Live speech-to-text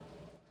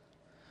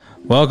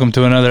Welcome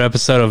to another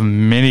episode of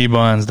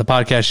Mini-Bunz, the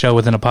podcast show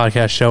within a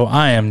podcast show.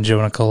 I am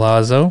Jonah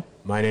Colazzo.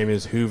 My name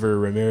is Hoover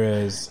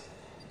Ramirez.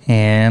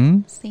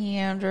 And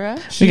Sandra.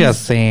 we got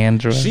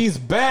Sandra. She's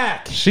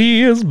back.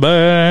 She is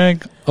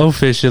back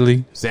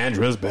officially.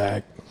 Sandra's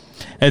back.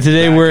 And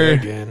today Back we're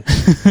again.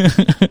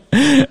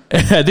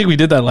 I think we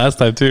did that last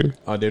time too.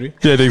 Oh, did we?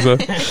 Yeah, I think so.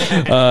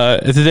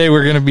 Today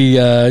we're going to be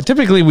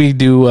typically we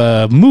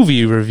do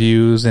movie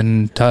reviews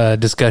and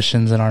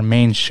discussions in our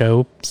main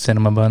show,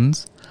 Cinema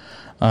Buns.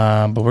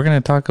 But we're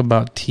going to talk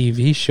about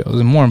TV shows,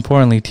 and more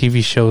importantly,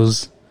 TV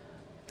shows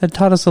that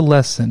taught us a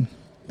lesson,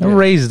 that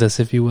raised us,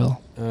 if you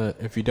will.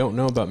 If you don't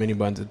know about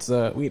Mini-Bunz, it's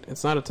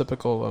not a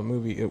typical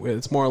movie.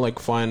 It's more like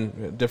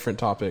fun, different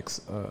topics.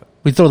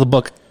 We throw the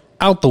book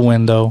out the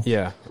window.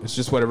 Yeah, it's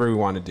just whatever we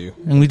want to do.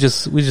 And we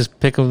just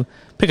pick a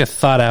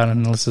thought out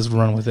and let's just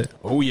run with it.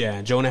 Oh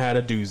yeah, Jonah had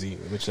a doozy.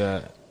 Which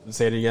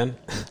say it again.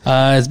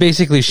 It's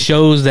basically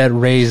shows that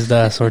raised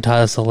us or taught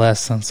us a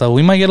lesson. So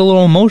we might get a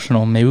little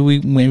emotional. Maybe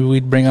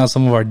we'd bring out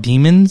some of our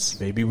demons.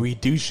 Maybe we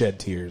do shed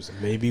tears.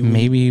 Maybe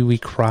we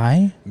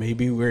cry.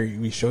 Maybe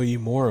we show you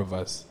more of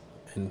us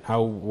and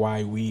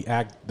why we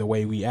act the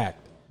way we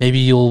act. Maybe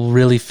you'll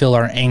really feel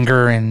our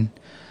anger and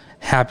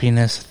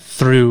happiness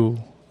through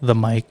the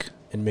mic.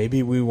 And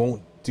maybe we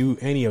won't do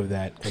any of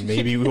that. And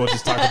maybe we will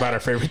just talk about our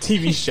favorite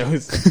TV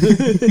shows.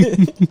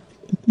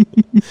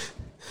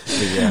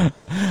 Yeah.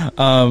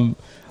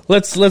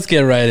 Let's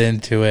get right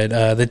into it.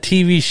 The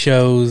TV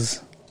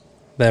shows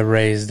that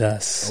raised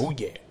us. Oh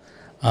yeah.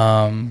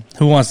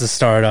 Who wants to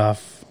start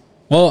off?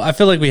 Well, I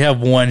feel like we have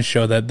one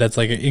show that's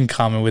like in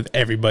common with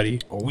everybody.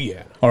 Oh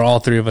yeah. Or all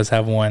three of us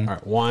have one. All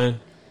right, 1,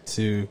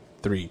 2,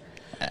 3.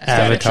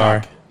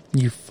 Avatar.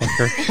 You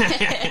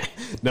fucker.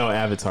 No,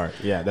 Avatar.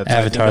 Yeah, that's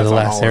Avatar: The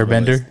Last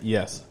Airbender.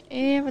 Yes.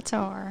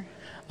 Avatar.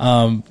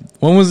 When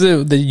was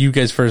it that you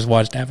guys first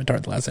watched Avatar: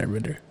 The Last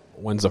Airbender?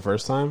 When's the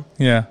first time?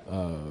 Yeah.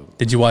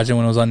 Did you watch it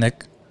when it was on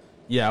Nick?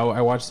 Yeah,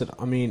 I watched it.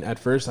 I mean, at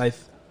first, I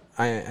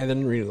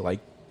didn't really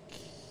like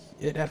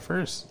it at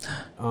first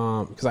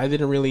because I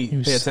didn't really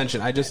pay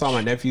attention. I just saw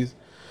my nephews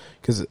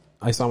because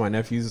I saw my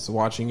nephews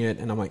watching it,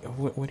 and I'm like,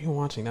 "What are you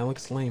watching? That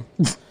looks lame."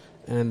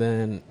 And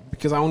then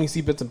because I only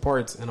see bits and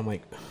parts, and I'm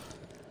like,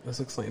 "This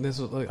looks like this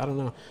was like I don't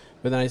know."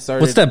 But then I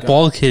started. What's that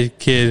bald kid?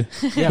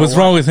 Yeah, what's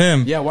wrong with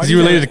him? Yeah, why is he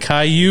related to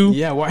Caillou?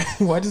 Yeah,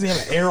 why does he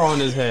have an arrow on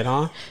his head,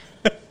 huh?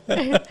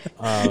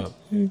 I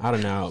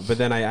don't know. But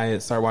then I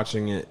started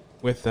watching it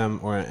with them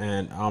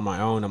and on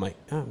my own. I'm like,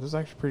 oh, this is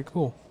actually pretty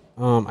cool.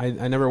 I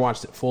never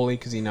watched it fully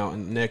because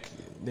and Nick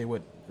they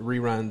would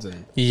reruns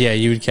and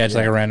you would catch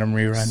like a random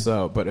rerun.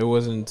 So, but it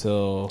wasn't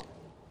until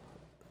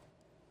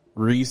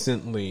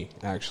recently,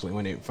 actually,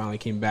 when it finally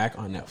came back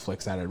on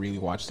Netflix that I really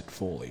watched it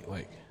fully.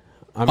 Like,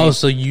 I mean,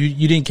 so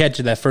you didn't catch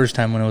it that first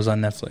time when it was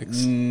on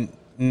Netflix?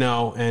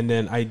 No, and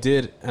then I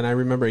did, and I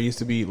remember it used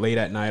to be late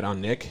at night on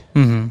Nick.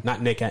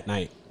 Not Nick at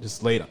night,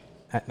 just late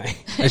at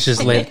night. It's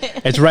just late.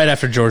 It's right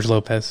after George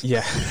Lopez.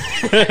 Yeah.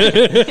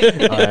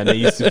 And they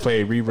used to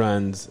play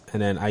reruns,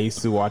 and then I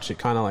used to watch it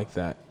kind of like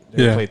that.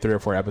 They played 3 or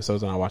 4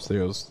 episodes, and I watched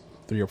those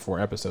 3 or 4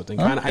 episodes.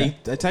 And I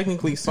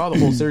technically saw the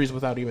whole series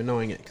without even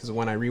knowing it, because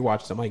when I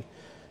rewatched it, I'm like,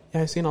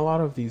 yeah, I've seen a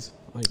lot of these.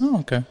 Like, oh,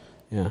 okay.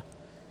 Yeah.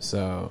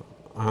 So,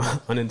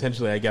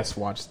 unintentionally, I guess,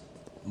 watched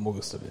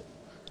most of it.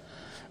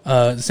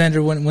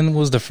 Sandra, when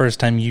was the first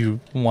time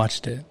you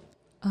watched it?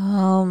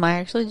 I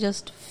actually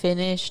just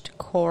finished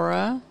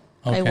Korra.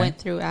 Okay. I went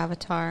through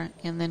Avatar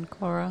and then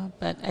Korra,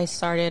 but I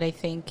started, I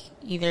think,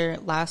 either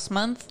last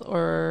month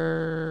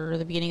or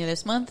the beginning of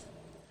this month.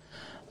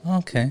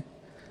 Okay.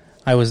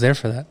 I was there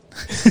for that.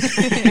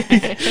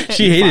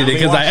 She hated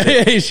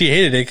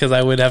it because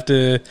I would have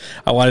to.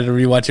 I wanted to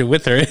rewatch it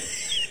with her.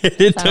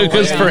 It took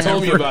us forever.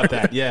 Told me about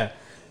that. Yeah.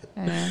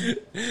 I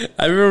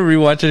remember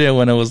rewatching it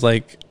when it was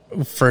like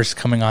first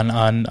coming on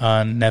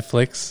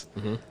Netflix.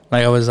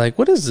 Like I was like,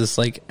 what is this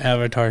like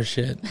Avatar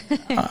shit?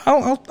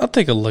 I'll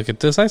take a look at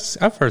this.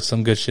 I've heard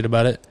some good shit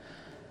about it.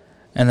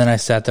 And then I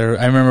sat there.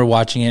 I remember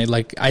watching it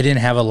like I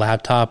didn't have a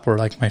laptop or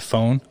like my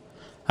phone.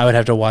 I would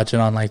have to watch it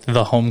on like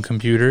the home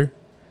computer,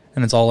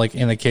 and it's all like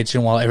in the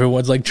kitchen while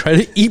everyone's like trying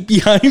to eat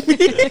behind me.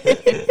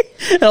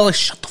 And I'm like,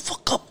 shut the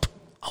fuck up!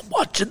 I'm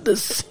watching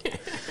this.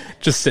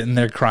 Just sitting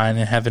there crying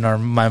and having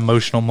my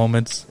emotional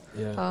moments.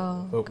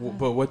 Yeah.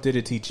 But what did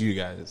it teach you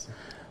guys?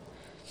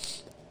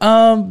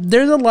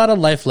 There's a lot of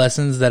life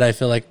lessons that I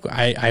feel like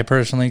I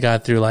personally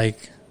got through,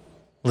 like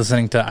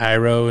listening to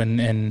Iroh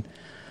and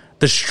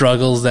the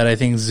struggles that I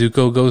think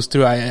Zuko goes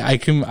through. I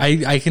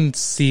can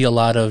see a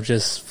lot of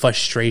just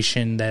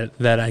frustration that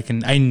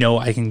I know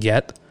I can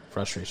get.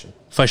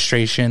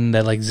 Frustration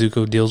that like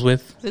Zuko deals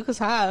with. Zuko's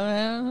hot,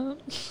 man.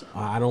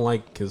 I don't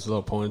like his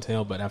little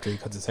ponytail, but after he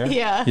cuts his hair,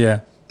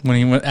 Yeah.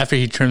 After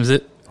he trims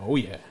it. Oh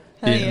yeah.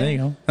 Yeah, there you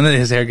go. And then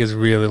his hair gets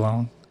really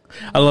long.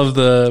 I love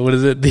the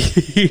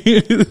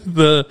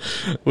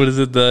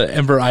the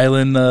Ember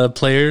Island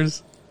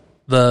players.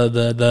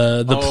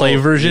 The play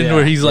version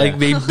where he's like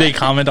they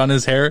comment on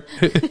his hair.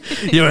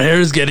 Your hair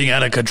is getting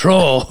out of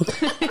control.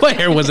 My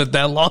hair wasn't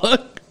that long.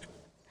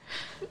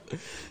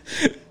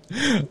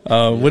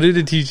 What did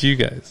it teach you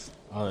guys?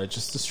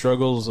 Just the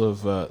struggles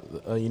of,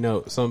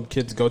 some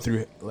kids go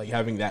through like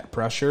having that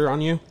pressure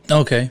on you.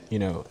 Okay.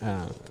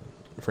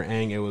 For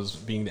Aang, it was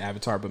being the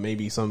avatar, but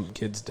maybe some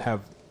kids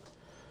have.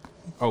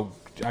 Oh,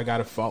 I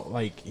gotta fall.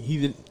 Like he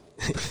didn't.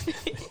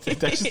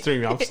 That just threw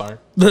me. I'm sorry.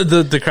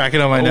 The cracking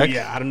on my neck.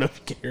 Yeah, I don't know if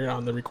you can hear it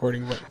on the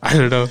recording, but I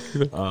don't know.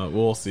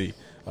 we'll see.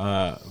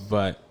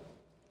 But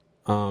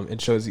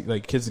it shows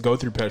like kids go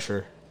through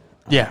pressure.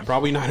 Yeah,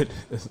 probably not.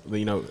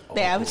 The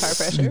avatar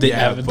pressure.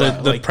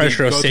 The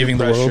pressure of saving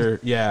the world.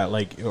 Yeah,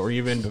 or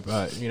even the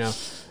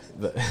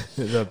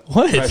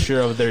What?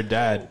 pressure of their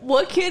dad.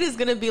 What kid is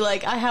gonna be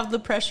like, I have the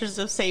pressures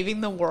of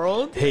saving the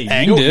world? Hey,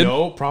 Aang you don't did.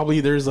 know.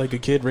 Probably there's like a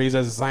kid raised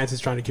as a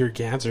scientist trying to cure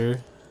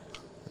cancer.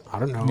 I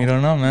don't know. You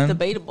don't know, man.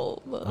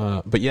 Debatable.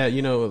 But yeah,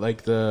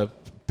 like the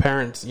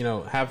parents,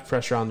 have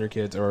pressure on their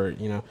kids, or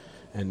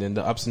and then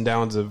the ups and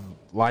downs of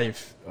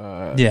life.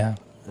 Yeah,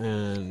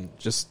 and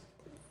just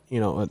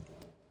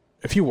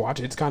if you watch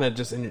it, it's kind of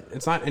just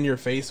it's not in your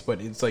face,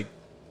 but it's like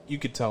you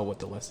could tell what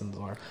the lessons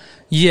are.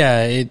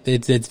 yeah.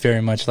 It's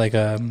very much like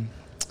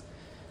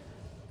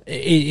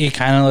it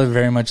kind of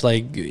very much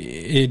like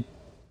it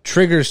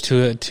triggers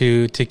to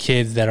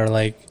kids that are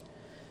like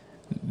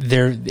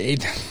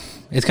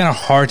it's kind of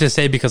hard to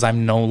say because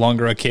I'm no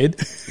longer a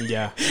kid.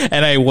 Yeah,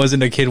 and I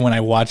wasn't a kid when I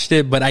watched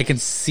it, but I can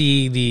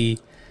see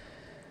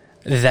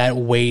that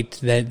weight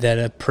that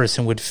a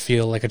person would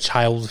feel, like a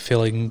child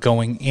feeling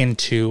going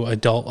into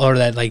adult or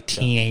that like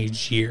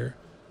teenage year.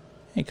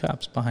 Hey,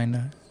 cops behind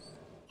us.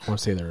 I want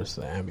to say there's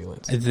the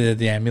ambulance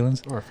The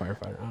ambulance or a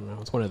firefighter. I don't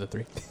know. It's one of the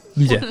three.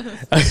 Yeah,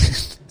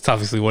 it's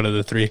obviously one of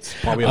the three.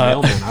 Probably a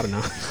mailman. I don't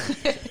know.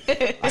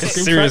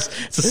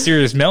 It's a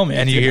serious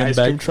mailman. You hear in the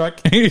back. Truck.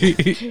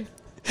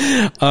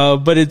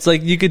 But it's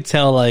like you could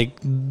tell like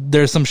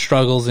there's some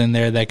struggles in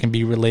there that can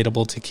be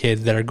relatable to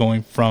kids that are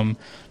going from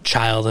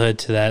childhood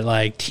to that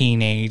like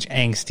teenage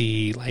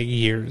angsty like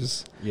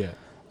years. Yeah.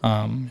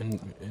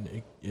 And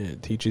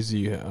it teaches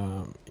you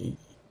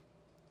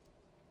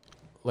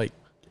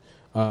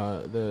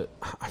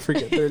I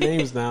forget their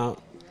names now.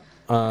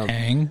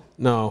 Aang?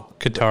 No,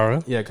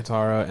 Katara? Yeah,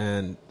 Katara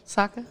and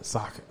Sokka.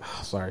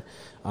 Oh, sorry.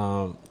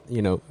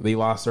 They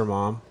lost their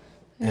mom,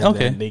 and Okay.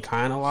 then they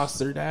kind of lost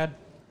their dad.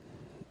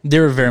 They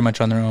were very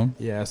much on their own.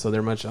 Yeah, so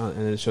they're much on,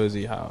 and it shows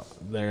you how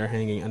they're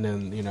hanging, and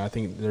then I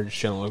think they're just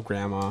chilling with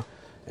grandma,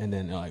 and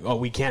then they're like, oh,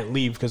 we can't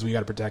leave because we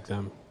got to protect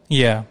them.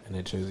 Yeah. And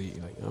it shows you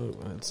like, oh,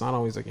 it's not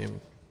always like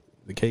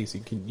the case.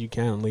 You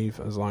can leave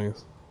as long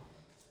as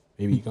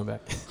maybe you come back.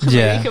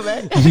 Yeah. You come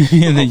back.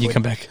 And then you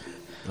come back.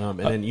 And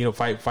then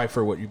fight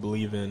for what you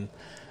believe in.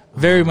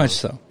 Very much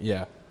so.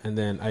 Yeah, and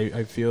then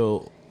I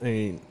feel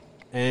Aang.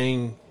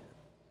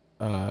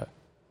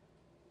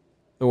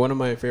 One of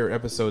my favorite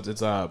episodes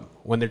is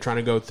when they're trying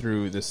to go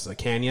through this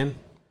canyon,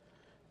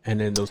 and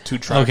then those two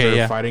tribes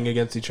are fighting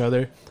against each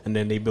other, and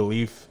then they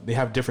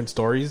have different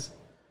stories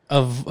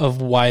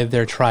of why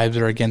their tribes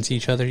are against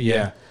each other.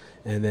 Yeah.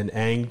 And then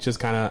Aang just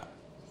kind of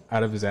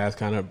out of his ass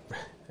kind of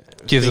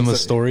gives them a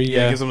story.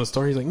 Yeah, gives them a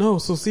story. He's like, no,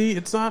 so see,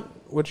 it's not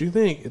what you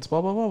think. It's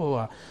blah blah blah blah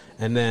blah.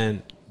 And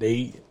then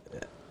they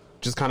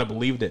just kind of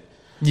believed it.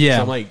 Yeah.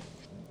 So I'm like,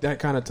 that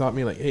kind of taught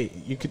me like, hey,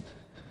 you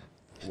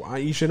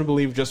shouldn't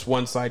believe just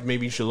one side.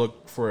 Maybe you should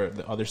look for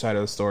the other side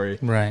of the story.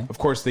 Right. Of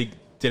course, they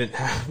didn't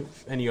have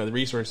any other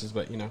resources,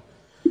 but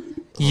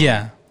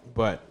yeah.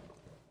 But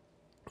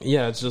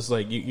yeah, it's just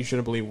like you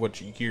shouldn't believe what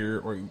you hear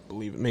or you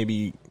believe.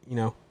 Maybe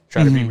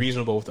try to be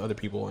reasonable with other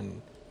people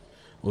and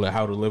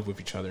how to live with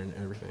each other and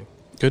everything.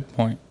 Good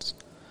points.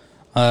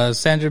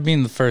 Sandra,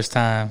 being the first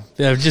time,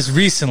 just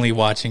recently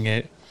watching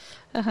it.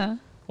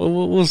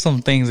 What were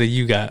some things that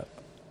you got?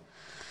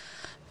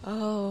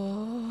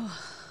 Oh,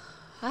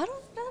 I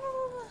don't know.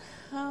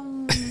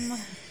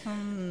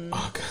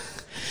 Oh, God.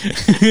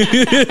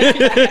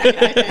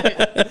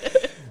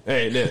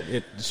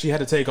 Hey, she had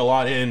to take a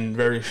lot in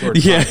very short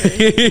time. Yeah,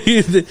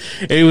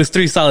 it was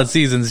 3 solid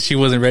seasons. She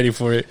wasn't ready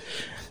for it.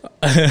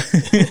 I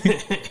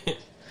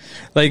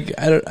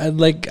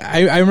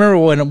remember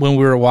when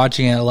we were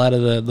watching it, a lot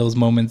of those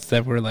moments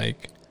that were the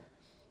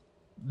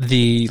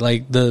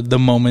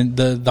moment,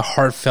 the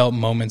heartfelt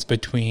moments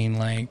between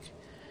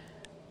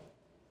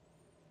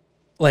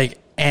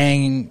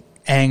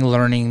Aang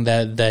learning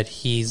that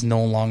he's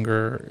no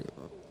longer.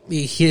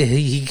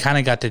 He kind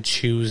of got to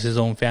choose his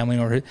own family,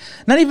 or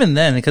not even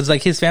then, because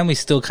his family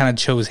still kind of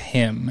chose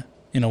him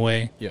in a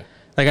way. Yeah,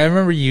 I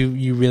remember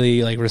you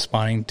really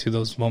responding to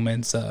those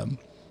moments,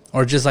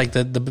 or just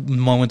the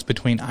moments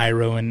between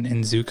Iroh and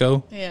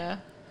Zuko. Yeah,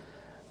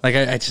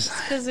 I just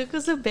because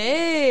Zuko's a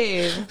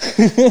babe.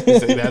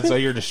 That's why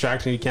you're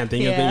distracted. You can't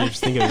think of it. You're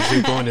just thinking of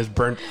Zuko and his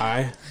burnt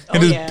eye.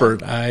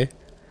 Burnt eye.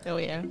 Oh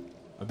yeah.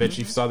 I bet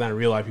you if you saw that in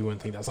real life, you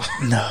wouldn't think that's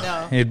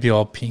no. It'd be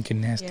all pink and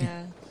nasty.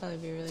 Yeah, probably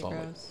be really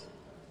gross.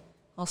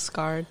 All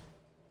scarred.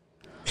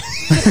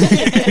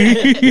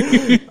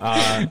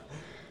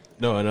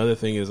 No, another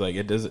thing is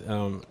it doesn't.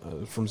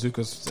 From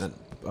Zuko's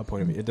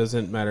point of view, it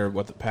doesn't matter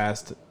what the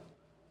past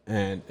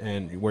and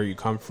where you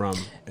come from.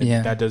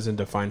 That doesn't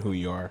define who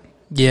you are.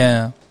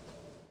 Yeah.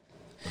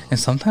 And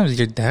sometimes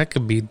your dad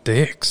could be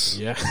dicks.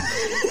 Yeah.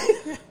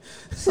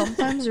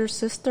 Sometimes your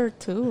sister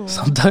too.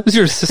 Sometimes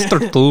your sister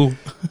too.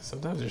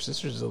 Sometimes your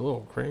sister's a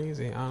little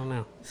crazy. I don't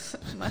know.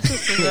 My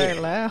sister's very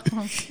loud.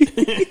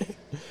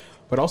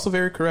 But also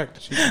very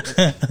correct.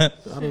 I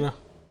don't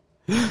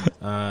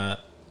know.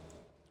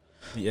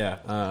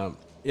 Yeah,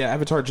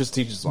 Avatar just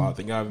teaches a lot. I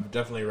think I have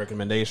definitely a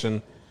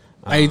recommendation.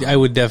 I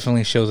would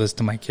definitely show this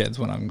to my kids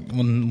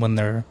when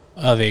they're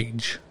of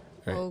age.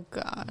 Right. Oh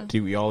God.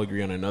 Do we all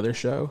agree on another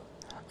show?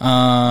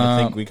 I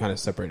think we kind of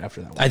separate after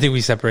that one. I think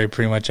we separate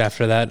pretty much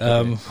after that.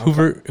 Okay.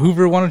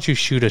 Hoover, why don't you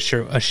shoot a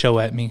show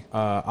at me?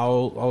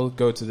 I'll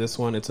go to this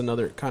one. It's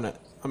another kind of.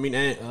 I mean,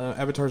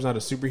 Avatar's not a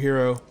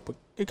superhero, but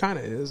it kind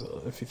of is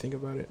if you think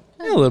about it.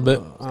 Yeah, a little bit.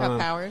 He's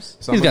got powers.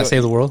 So He's got to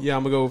save the world. Yeah,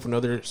 I'm gonna go with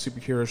another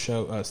superhero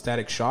show,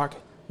 Static Shock.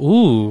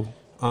 Ooh.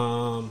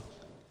 Let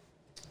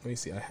me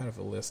see. I have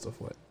a list of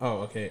what.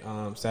 Oh, okay.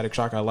 Static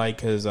Shock I like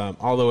because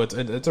although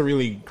it's a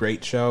really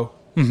great show,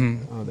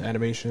 the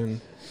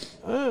animation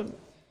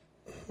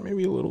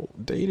maybe a little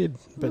dated,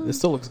 but it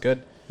still looks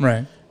good.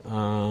 Right.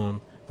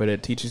 But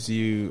it teaches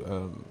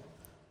you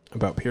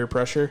about peer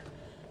pressure.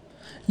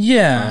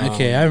 Yeah.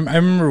 Okay. I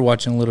remember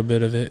watching a little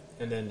bit of it.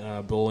 And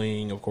then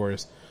bullying, of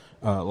course,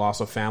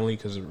 loss of family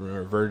because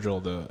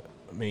Virgil, the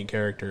main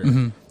character,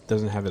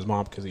 doesn't have his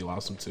mom because he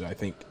lost him to, I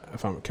think,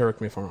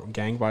 correct me if I'm wrong,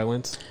 gang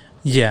violence.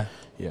 Yeah.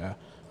 Yeah.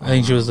 I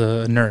think she was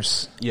a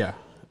nurse. Yeah.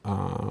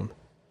 And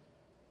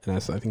I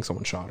think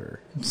someone shot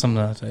her.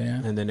 Something like that,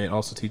 yeah. And then it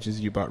also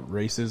teaches you about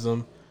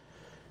racism.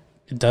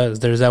 It does.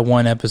 There's that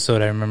one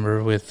episode I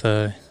remember with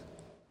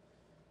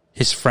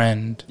his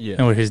friend,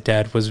 and where his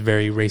dad was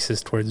very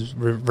racist towards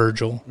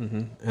Virgil.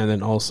 And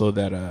then also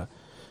that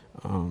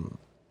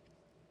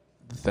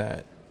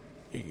that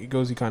it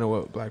goes to kind of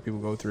what black people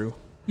go through.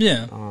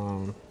 Yeah.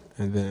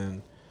 And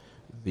then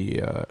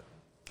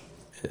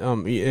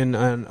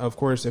and of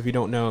course, if you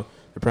don't know,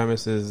 the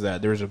premise is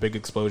that there's a big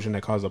explosion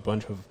that caused a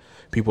bunch of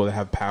people that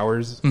have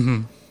powers.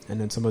 And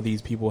then some of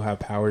these people have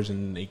powers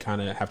and they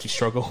kind of have to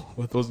struggle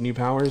with those new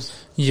powers.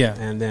 Yeah.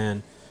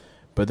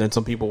 But then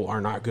some people are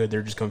not good.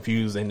 They're just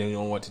confused and they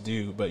don't know what to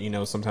do. But,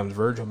 sometimes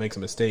Virgil makes a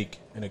mistake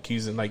and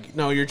accuses him like,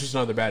 no, you're just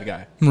another bad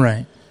guy.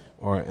 Right.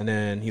 And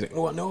then he's like,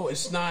 well, no,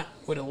 it's not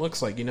what it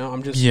looks like.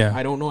 I'm just,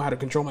 I don't know how to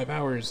control my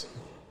powers.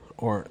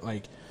 Or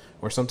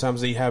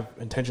sometimes they have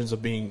intentions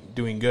of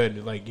doing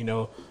good. Like,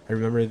 I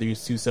remember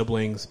these two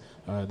siblings,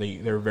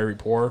 they were very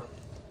poor.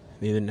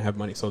 They didn't have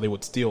money, so they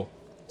would steal.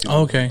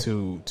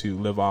 To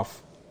live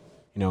off,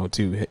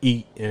 to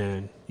eat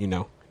and,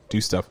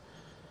 do stuff.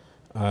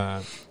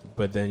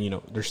 But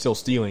then, they're still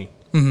stealing.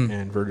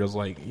 And Virgil's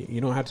like, you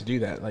don't have to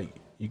do that. Like,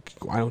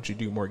 why don't you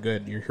do more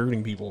good? You're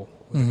hurting people.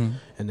 And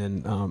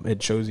then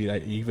it shows you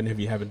that even if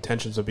you have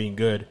intentions of being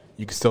good,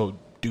 you can still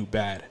do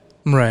bad.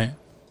 Right.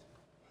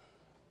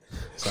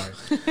 Sorry.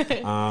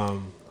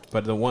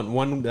 But the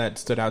one that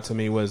stood out to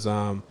me was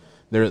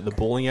the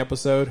bullying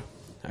episode.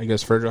 I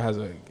guess Virgil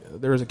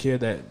there was a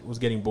kid that was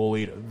getting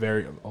bullied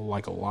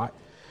a lot,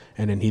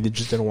 and then he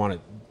just didn't want to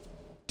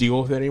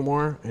deal with it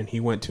anymore, and he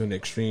went to an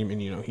extreme,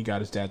 and he got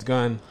his dad's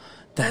gun.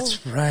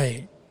 That's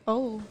right.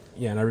 Oh.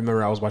 Yeah, and I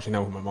remember I was watching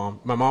that with my mom.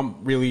 My mom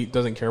really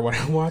doesn't care what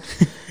I watch,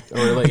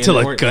 until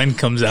a gun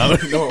comes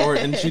out.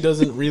 And she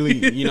doesn't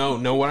really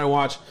know what I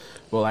watch.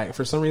 Well,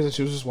 for some reason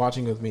she was just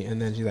watching with me,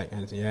 and then she's like,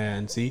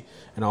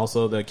 and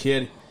also the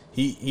kid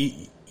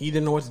he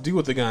didn't know what to do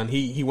with the gun.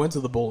 He went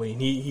to the bully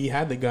and he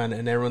had the gun,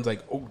 and everyone's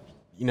like,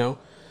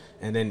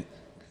 and then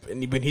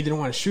but he didn't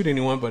want to shoot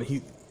anyone, but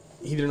he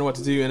didn't know what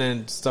to do, and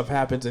then stuff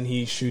happens and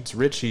he shoots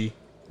Richie.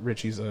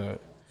 Richie's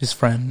his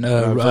friend,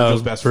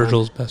 Virgil's best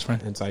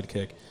friend and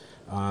sidekick.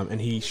 And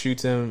he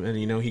shoots him, and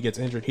he gets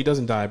injured. He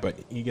doesn't die, but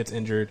he gets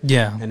injured.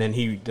 Yeah. And then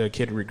the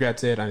kid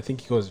regrets it. I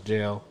think he goes to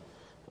jail.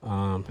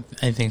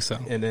 I think so.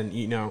 And then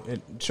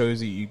it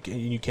shows you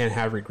can't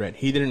have regret.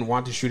 He didn't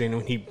want to shoot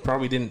anyone. He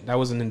probably didn't. That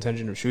wasn't the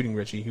intention of shooting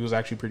Richie. He was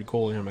actually pretty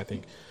cool to him, I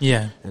think.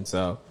 Yeah. And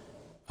so,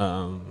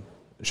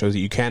 it shows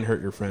you can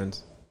hurt your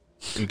friends.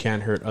 You can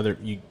hurt other.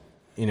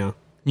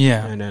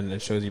 Yeah. And then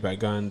it shows you about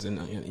guns,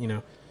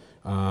 and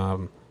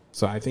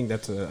so I think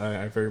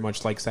I very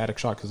much like Static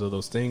Shock because of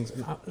those things.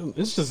 And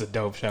it's just a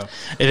dope show.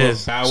 It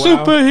is. Bow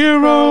Wow.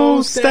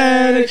 Superhero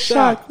Static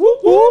Shock. Whoop,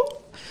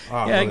 whoop.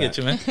 Oh, yeah, I get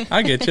you, man.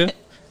 I get you.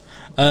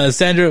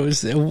 Sandra,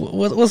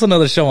 what's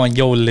another show on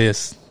your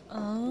list?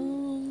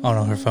 Oh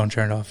no, her phone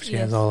turned off. She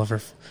has all of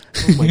her.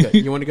 Oh my God.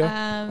 You want to go?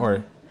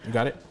 Or you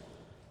got it?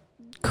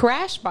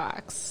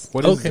 Crashbox.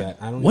 What is that?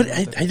 I don't know.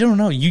 I don't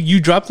know. You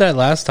dropped that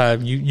last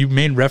time. You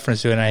made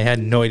reference to it, and I had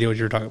no idea what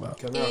you were talking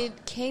about.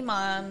 It came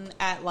on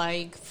at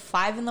like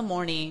 5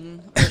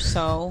 a.m. or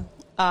so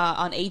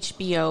on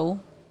HBO.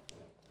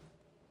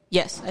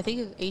 Yes, I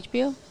think it's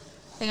HBO.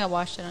 I think I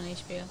watched it on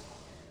HBO.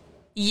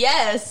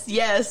 Yes,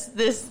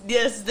 this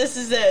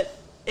is it.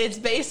 It's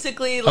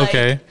basically like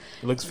okay.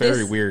 It looks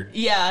very weird.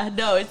 Yeah,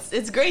 no,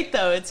 it's great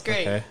though. It's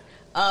great. Okay.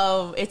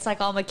 It's like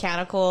all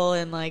mechanical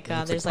and like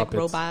there's like puppets.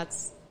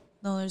 robots.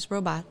 No, there's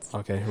robots.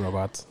 Okay,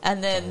 robots.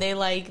 And then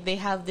they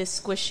have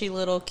this squishy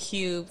little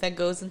cube that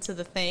goes into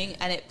the thing,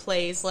 and it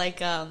plays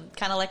like kind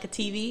of like a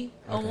TV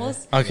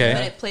almost. Okay. And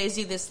it plays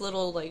you this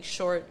little like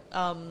short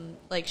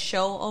like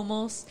show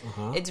almost.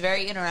 It's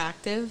very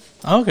interactive.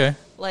 Okay.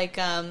 Like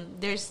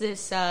there's this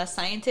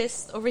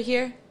scientist over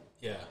here.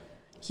 Yeah.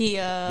 He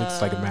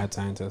Looks like a mad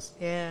scientist.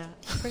 Yeah.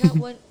 I forgot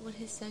what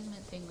his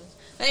segment thing was.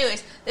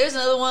 Anyways, there's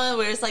another one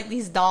where it's like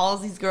these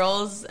dolls, these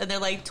girls, and they're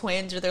like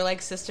twins or they're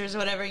like sisters or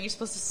whatever. And you're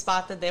supposed to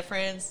spot the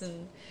difference,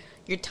 and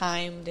you're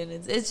timed, and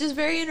it's just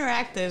very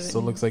interactive. So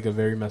it looks like a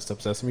very messed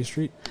up Sesame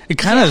Street. It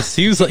kind of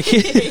seems like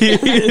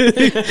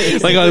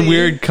like a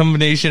weird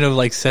combination of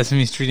like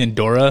Sesame Street and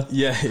Dora.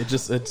 Yeah, it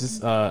just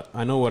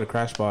I know what a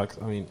crash box.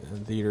 I mean,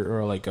 theater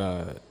or like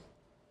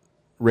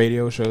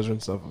radio shows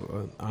and stuff.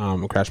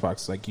 A crash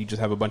box, like you just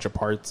have a bunch of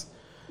parts.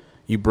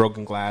 You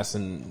broken glass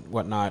and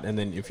whatnot, and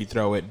then if you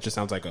throw it, it just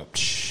sounds like a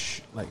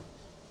like.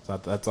 So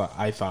that's what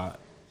I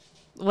thought.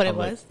 What it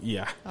was?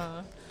 Yeah.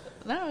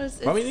 No,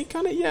 it's I mean, it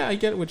kind of. Yeah, I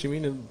get what you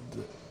mean.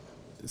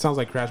 It sounds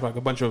like Crashbox,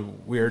 a bunch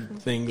of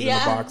weird things in the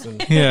box,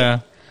 and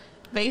Yeah.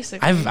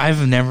 basically.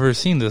 I've never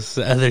seen this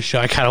other show.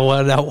 I kind of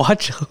wanted to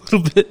watch a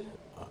little bit.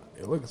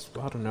 it looks.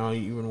 I don't know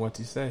even what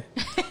to say.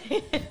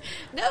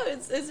 No,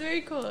 it's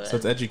very cool. So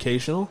it's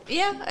educational.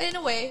 Yeah, in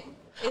a way.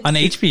 It's, On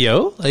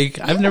HBO? Like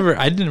I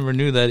never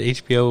knew that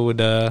HBO would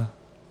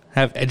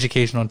have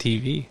educational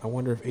TV. I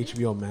wonder if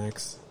HBO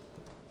Max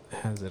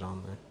has it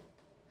on there.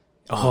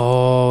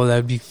 Oh,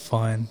 that'd be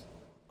fun.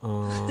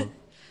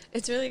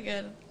 it's really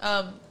good.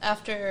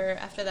 After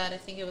that, I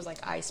think it was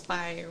like I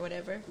Spy or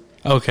whatever.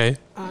 Okay.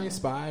 I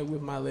spy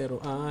with my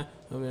little eye.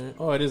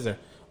 Oh, it is there.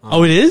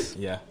 Oh, it is?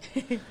 Yeah.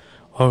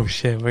 Oh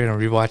shit, we're gonna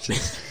rewatch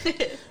this.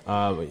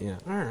 But yeah.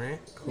 All right.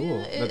 Cool.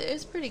 Yeah,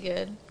 it's pretty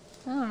good.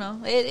 I don't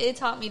know. It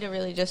taught me to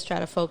really just try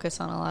to focus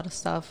on a lot of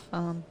stuff.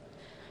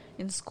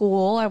 In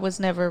school, I was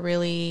never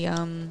really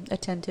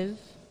attentive.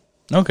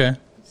 Okay.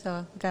 So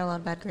I got a lot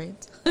of bad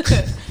grades.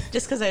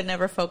 Just because I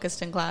never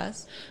focused in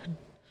class.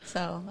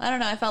 So, I don't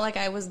know. I felt like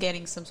I was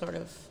getting some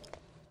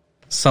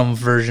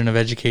version of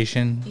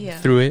education Yeah.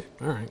 through it.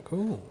 All right.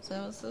 Cool. So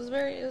it was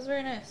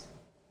very nice.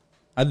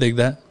 I dig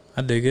that.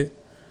 I dig it.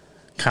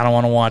 Kind of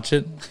want to watch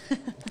it.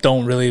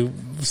 Don't really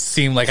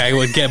seem like I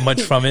would get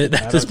much from it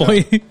at this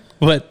point.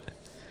 But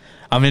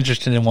I'm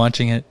interested in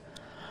watching it.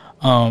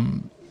 For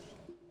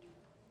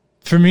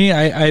me,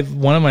 I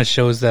one of my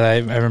shows that I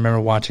remember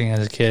watching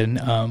as a kid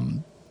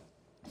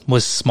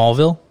was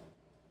Smallville.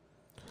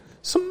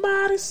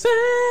 Somebody save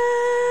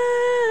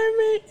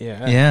me.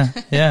 Yeah.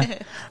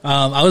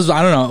 I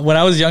don't know. When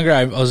I was younger,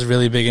 I was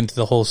really big into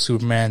the whole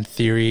Superman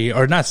theory,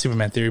 or not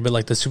Superman theory, but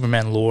like the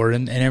Superman lore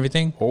and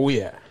everything. Oh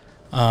yeah.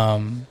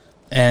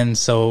 And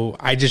so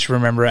I just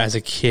remember as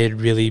a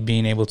kid really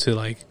being able to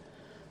like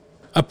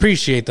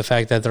appreciate the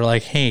fact that they're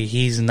like, hey,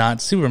 he's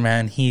not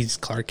Superman, he's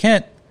Clark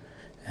Kent.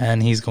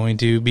 And he's going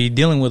to be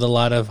dealing with a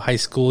lot of high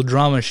school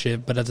drama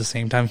shit, but at the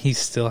same time, he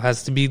still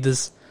has to be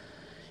this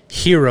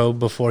hero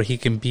before he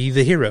can be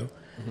the hero.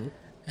 Mm-hmm.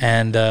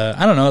 And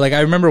I don't know, like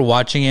I remember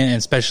watching it, and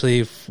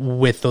especially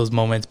with those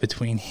moments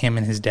between him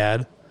and his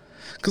dad,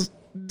 because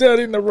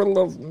Daddy never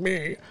loved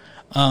me.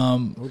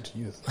 Oh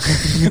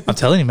jeez! I'm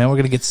telling you, man, we're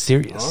gonna get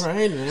serious. All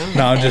right, man.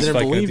 No, I'm just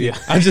fucking with you.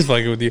 I'm just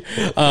fucking with you.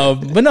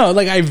 But no,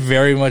 like I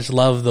very much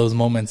love those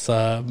moments.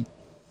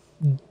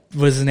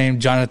 What's his name?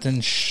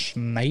 Jonathan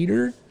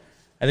Schneider,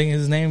 I think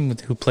is his name,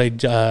 who played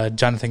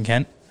Jonathan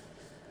Kent.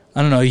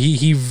 I don't know.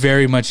 He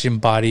very much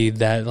embodied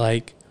that,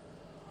 like,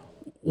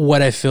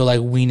 what I feel like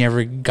we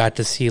never got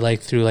to see, like,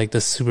 through, like, the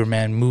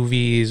Superman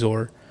movies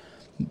or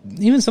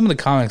even some of the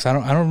comics. I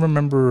don't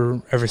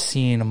remember ever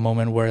seeing a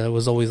moment where it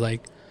was always,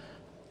 like,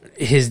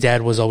 his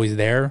dad was always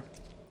there.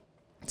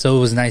 So it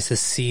was nice to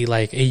see,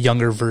 like, a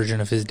younger version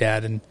of his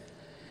dad and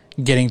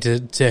getting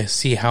to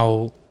see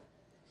how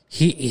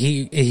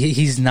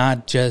he's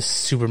not just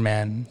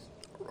Superman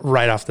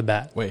right off the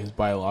bat. Wait, his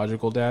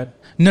biological dad?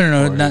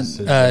 No, not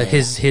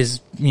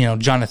his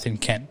Jonathan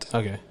Kent.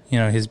 Okay.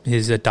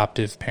 His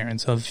adoptive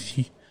parents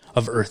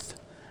of Earth.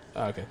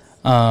 Okay.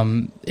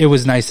 It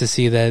was nice to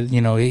see that,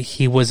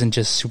 he wasn't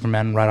just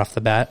Superman right off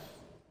the bat.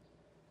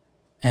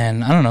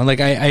 And I don't know, like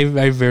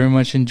I very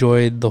much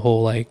enjoyed the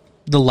whole, like,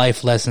 the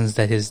life lessons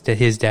that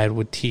his dad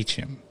would teach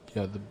him.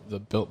 Yeah, the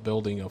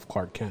building of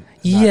Clark Kent.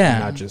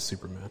 Not just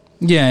Superman.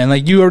 Yeah, and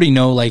like you already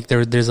know, like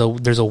there's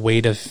a way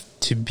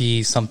to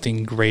be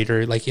something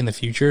greater, like in the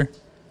future.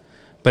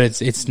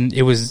 But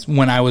it was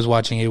when I was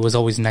watching, it was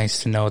always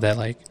nice to know that,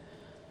 like,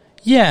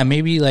 yeah,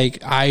 maybe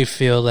like I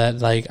feel that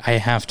like I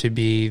have to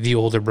be the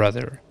older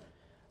brother,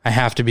 I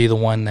have to be the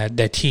one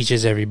that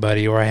teaches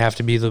everybody, or I have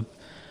to be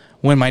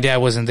when my dad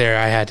wasn't there,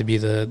 I had to be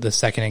the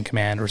second in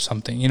command or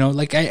something.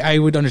 Like I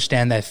would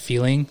understand that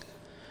feeling.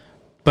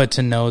 But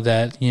to know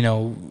that,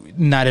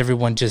 not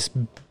everyone just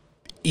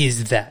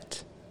is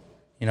that,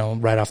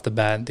 right off the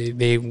bat.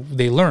 They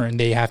learn.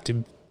 They have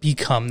to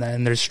become that.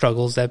 And there's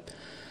struggles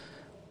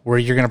where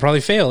you're going to probably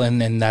fail.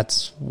 And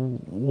that's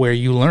where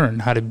you learn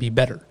how to be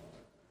better.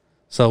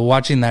 So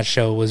watching that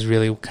show was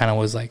really kind of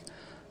was like,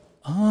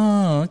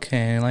 Oh,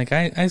 okay. Like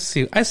I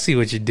see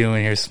what you're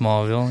doing here,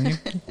 Smallville.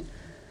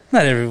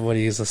 Not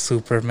everybody is a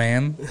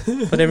Superman,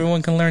 but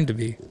everyone can learn to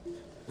be,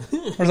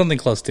 or something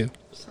close to.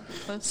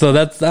 So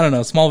that's, I don't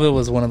know. Smallville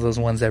was one of those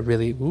ones that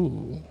really.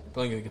 Ooh,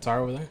 Playing the guitar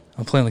over there.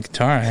 I'm playing the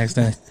guitar. I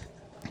accidentally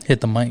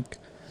hit the mic.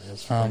 Yeah,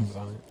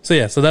 So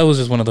yeah, so that was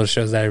just one of those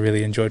shows that I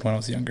really enjoyed when I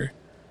was younger.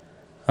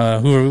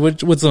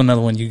 What's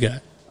another one you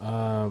got?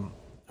 All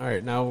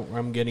right, now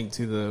I'm getting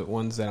to the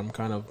ones that I'm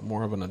kind of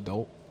more of an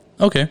adult.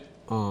 Okay.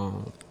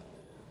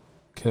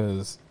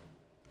 Because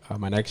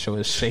my next show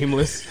is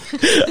Shameless.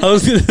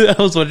 I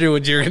was wondering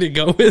what you were going to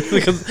go with,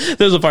 because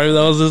there's a part of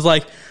that was just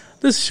like,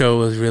 this show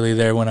was really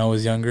there when I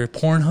was younger.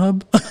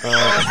 Pornhub? Oh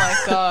my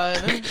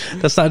god.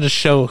 That's not a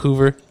show,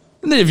 Hoover.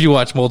 And then if you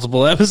watch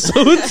multiple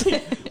episodes.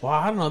 Well,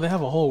 I don't know. They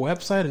have a whole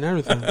website and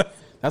everything.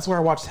 That's where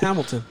I watched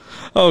Hamilton.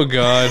 Oh,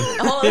 God.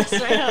 Oh, that's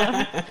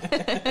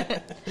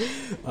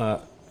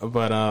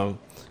right.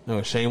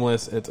 No,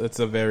 Shameless. It's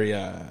a very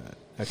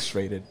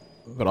X-rated,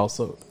 but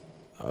also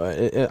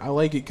I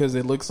like it because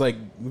it looks like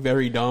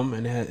very dumb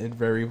and it's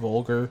very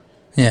vulgar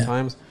at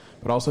times,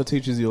 but also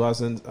teaches you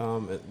lessons.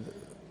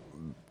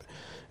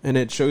 And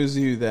it shows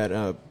you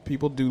that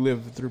people do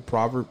live through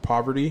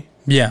poverty.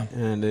 Yeah,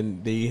 and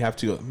then they have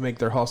to make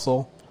their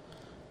hustle.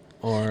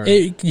 Or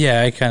I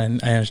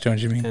understand what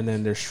you mean. And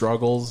then their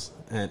struggles.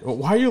 And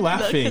why are you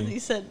laughing? No, you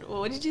said,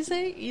 what did you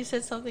say? You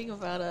said something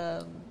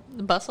about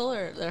bustle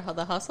or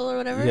the hustle or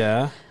whatever.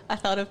 Yeah, I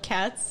thought of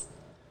Cats.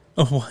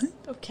 Oh, what?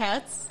 Of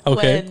Cats.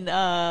 Okay. When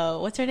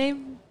what's her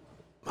name?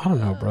 I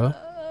don't know, bro.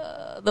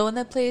 The one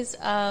that plays.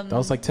 That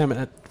was like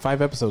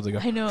 5 episodes ago.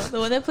 I know the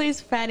one that plays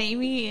Fat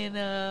Amy in.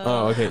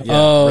 Oh, okay. Yeah.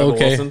 Oh, Rebel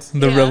okay. Wilson's.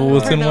 The Rebel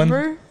Wilson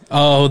one.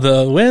 Oh,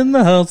 the when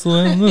the hustle.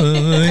 I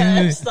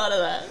just thought of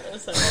that.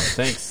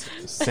 Thanks,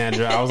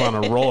 Sandra. I was on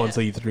a roll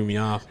until you threw me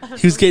off.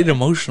 He was getting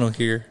emotional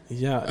here.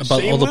 Yeah,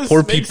 about all the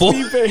poor people.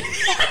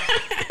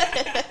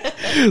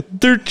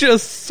 They're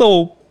just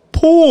so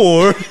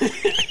poor.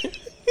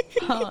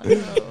 Oh,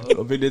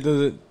 no. But it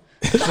doesn't.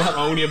 It's not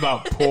only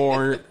about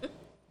porn,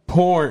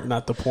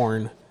 not the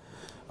porn.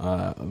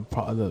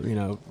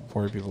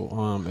 Poor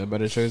people.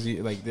 But it shows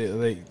you like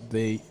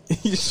they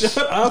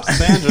shut up,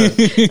 Sandra.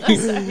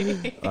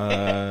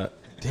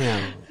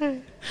 Damn.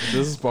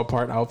 This is what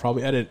part I'll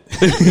probably edit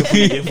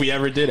if we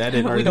ever did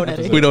edit. We don't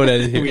edit. We don't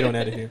edit here. We don't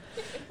edit here.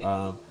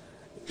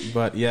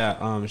 But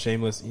yeah,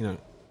 Shameless.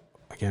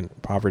 Again,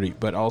 poverty,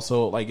 but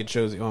also like it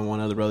shows you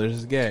one of the brothers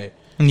is gay.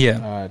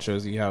 Yeah, it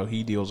shows you how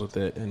he deals with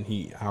it, and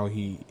how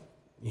he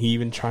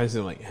even tries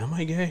to like, am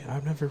I gay?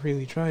 I've never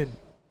really tried.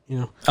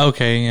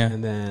 Okay, yeah.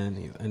 And then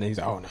he's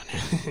oh no,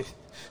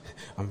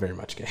 I'm very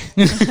much gay.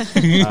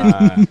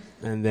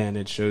 And then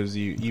it shows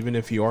you, even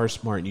if you are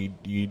smart, you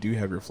do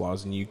have your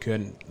flaws, and you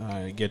can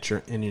get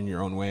in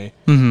your own way.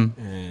 Mm-hmm.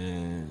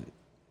 And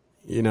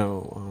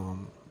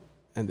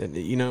and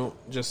then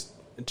just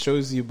it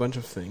shows you a bunch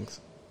of things.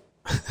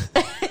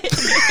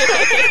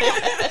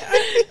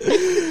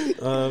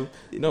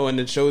 And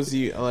it shows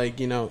you like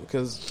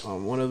because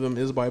one of them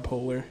is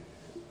bipolar.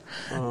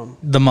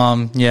 The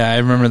mom, yeah, I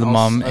remember the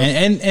mom,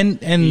 and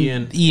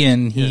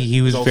Ian,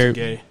 he was very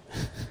gay.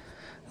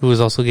 Who was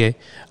also gay.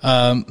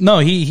 No,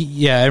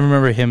 he I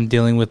remember him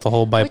dealing with the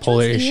whole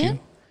bipolar issue.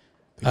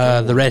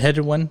 The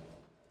redheaded one,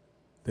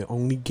 the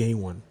only gay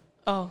one.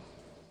 Oh,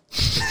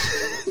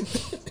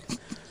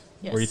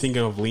 yes. Were you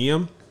thinking of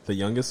Liam, the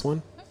youngest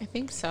one? I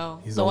think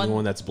so. He's the only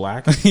one that's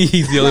black.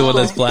 He's the only one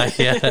that's black.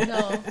 Yeah.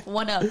 No,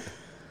 one up.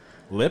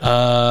 Lip.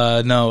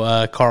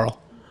 No,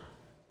 Carl.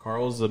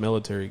 Carl's the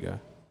military guy.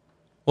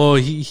 Well,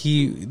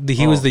 he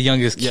was the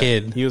youngest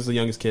kid. He was the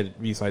youngest kid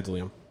besides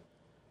Liam.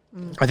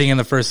 I think in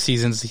the first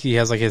seasons he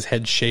has like his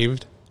head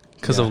shaved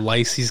because of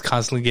lice. He's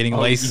constantly getting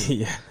lice.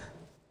 Yeah.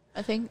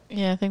 I think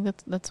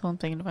that's what I'm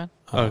thinking about.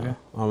 Okay.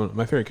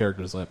 My favorite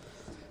character is Lip.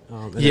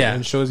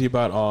 It shows you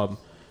about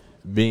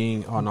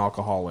being an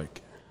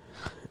alcoholic.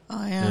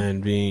 Oh yeah.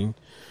 And being,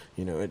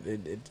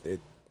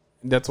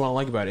 that's what I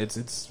like about it.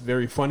 It's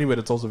very funny, but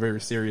it's also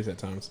very serious at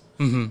times.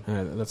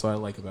 Mm-hmm. That's what I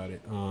like about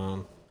it.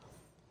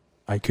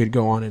 I could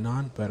go on and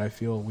on, but I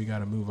feel we got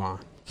to move on.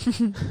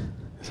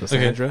 So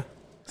Sandra,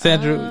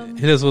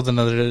 hit us with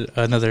another.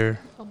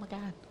 Oh my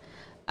god,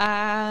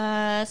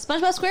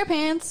 SpongeBob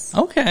SquarePants.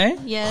 Okay.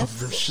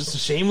 Yes. Just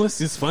Shameless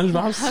is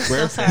SpongeBob SquarePants. I'm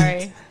so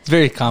sorry. It's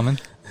very common.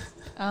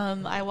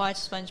 I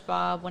watched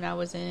SpongeBob when I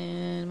was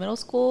in middle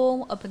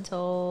school up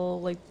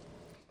until like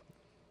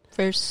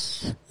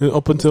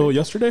up until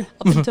yesterday.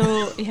 Up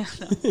until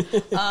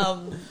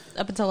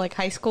up until like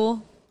high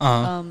school.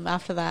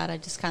 After that, I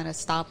just kind of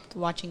stopped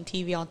watching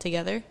TV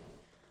altogether.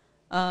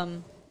 I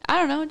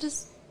don't know,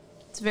 it's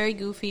very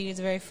goofy. It's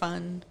very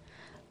fun.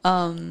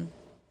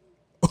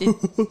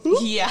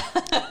 Yeah,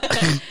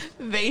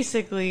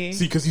 basically.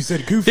 See, because you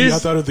said goofy, I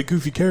thought of the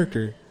goofy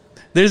character.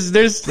 There's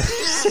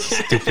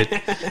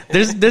stupid.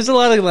 There's a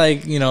lot of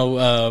like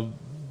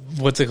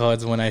what's it called?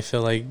 It's when I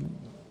feel like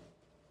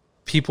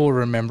people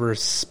remember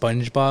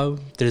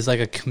SpongeBob, there's like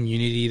a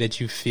community that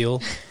you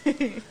feel.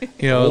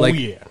 Like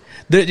yeah.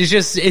 it's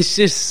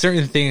just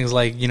certain things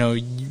like,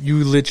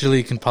 you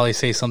literally can probably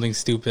say something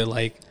stupid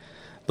like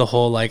the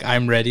whole like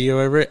I'm ready or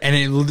whatever, and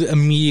it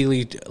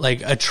immediately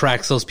like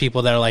attracts those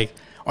people that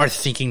are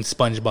thinking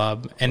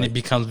SpongeBob, and it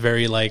becomes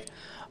very like,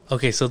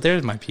 okay, so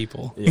there's my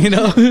people.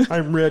 Yeah.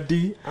 I'm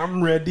ready.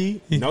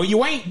 No,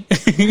 you ain't.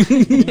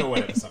 You know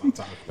what episode I'm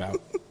talking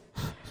about.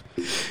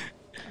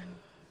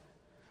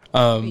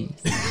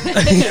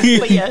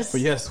 But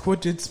yes, what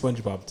did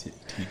SpongeBob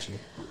teach you?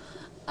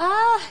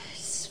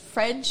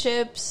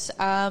 Friendships.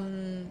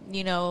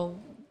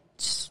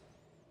 Just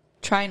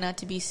try not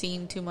to be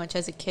seen too much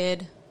as a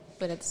kid,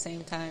 but at the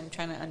same time,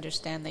 trying to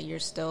understand that you're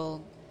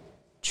still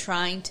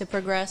trying to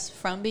progress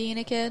from being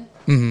a kid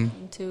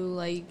into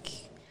like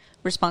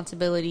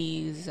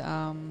responsibilities.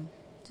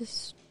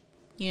 Just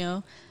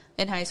in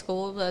high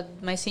school,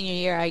 my senior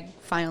year, I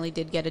finally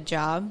did get a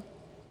job.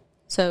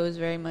 So it was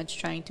very much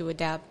trying to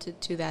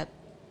adapt to that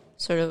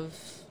sort of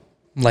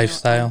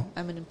lifestyle.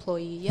 I'm an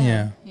employee,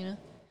 yeah.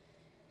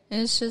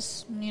 And it's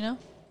just,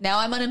 now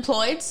I'm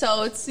unemployed,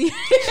 so it's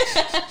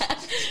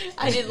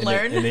I didn't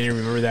learn. And then you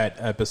remember that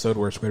episode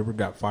where Squidward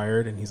got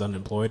fired and he's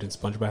unemployed and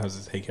SpongeBob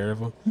has to take care of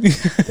him?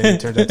 Then he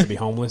turns out to be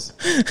homeless.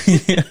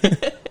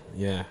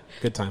 Yeah,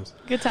 good times.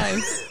 Good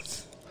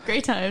times.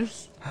 Great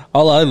times.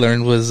 All I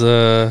learned was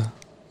Mr.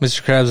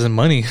 Krabs and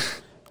money.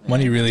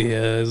 Money really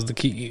is the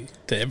key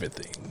to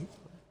everything.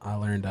 I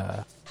learned,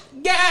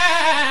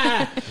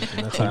 yeah!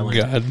 That's how I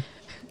learned. God.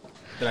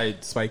 Did I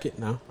spike it?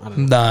 No, I don't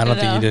know. No, I don't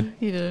think you did.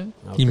 You did.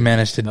 You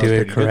managed to do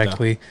it good,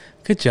 correctly.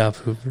 Good job,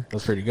 Hoover. That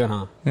was pretty good,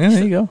 huh? Yeah,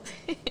 there you go.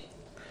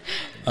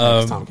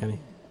 Thanks, Tom Kenny.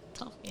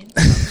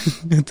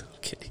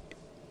 Okay.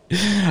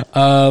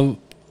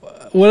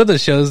 One of the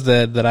shows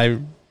that I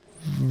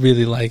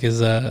really like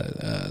is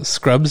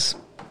Scrubs.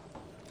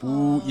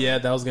 Ooh, yeah,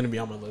 that was going to be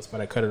on my list, but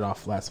I cut it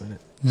off last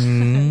minute.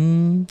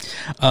 No,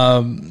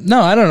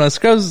 I don't know.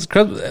 Scrubs.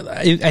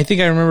 I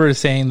think I remember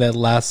saying that the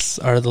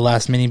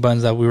last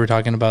Mini-Bunz that we were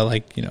talking about,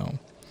 like,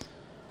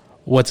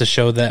 what's a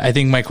show that, I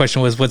think my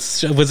question was,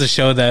 what's a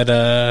show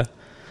that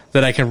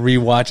I can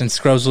rewatch, and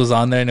Scrubs was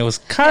on there, and it was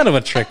kind of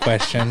a trick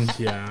question.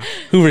 Yeah.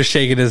 Hoover's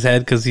shaking his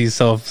head because he's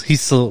so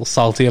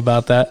salty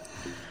about that.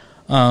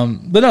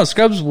 But no,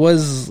 Scrubs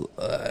was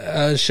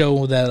a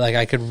show that like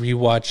I could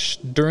rewatch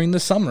during the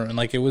summer, and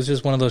like it was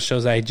just one of those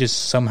shows that I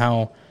just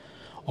somehow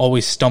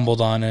always stumbled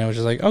on, and it was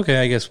just like, okay,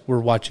 I guess we're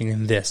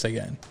watching this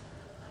again.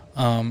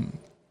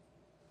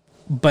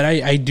 But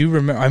I do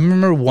remember. I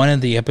remember one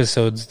of the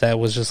episodes that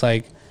was just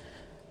like,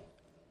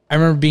 I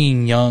remember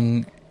being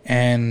young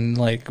and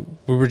like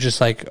we were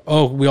just like,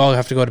 oh, we all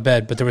have to go to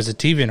bed, but there was a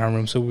TV in our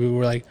room, so we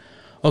were like,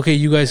 okay,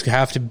 you guys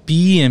have to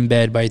be in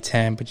bed by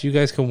 10, but you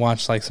guys can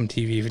watch like some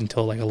TV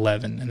until like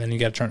 11, and then you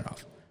got to turn it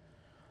off.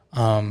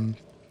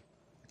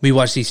 We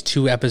watched these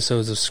 2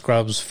 episodes of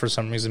Scrubs for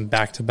some reason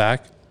back to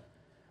back,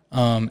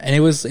 and it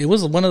was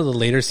one of the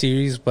later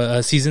seasons,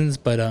 but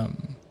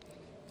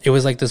it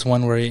was like this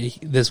one where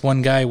this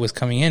one guy was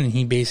coming in, and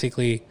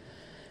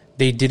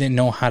they didn't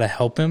know how to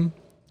help him,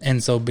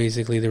 and so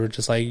basically they were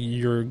just like,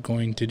 you're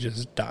going to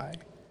just die,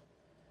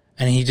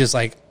 and he just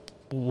like,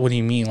 what do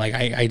you mean? Like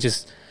I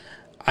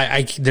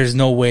there's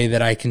no way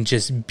that I can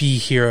just be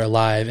here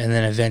alive and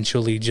then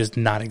eventually just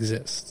not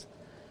exist.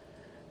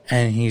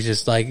 And he's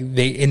just like,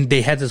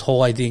 they had this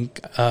whole, I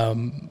think,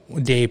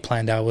 day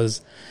planned out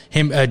was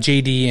him,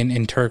 JD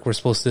and Turk were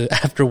supposed to,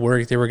 after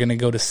work, they were going to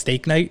go to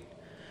steak night,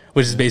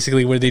 which is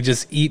basically where they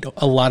just eat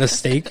a lot of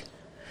steak.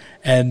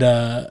 And,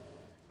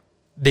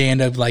 they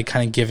end up like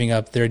kind of giving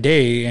up their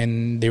day,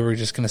 and they were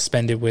just going to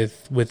spend it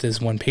with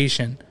this one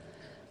patient.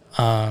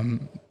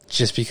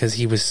 Just because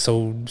he was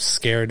so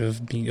scared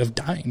of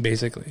dying,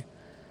 basically.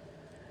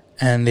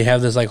 And they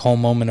have this like whole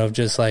moment of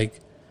just like,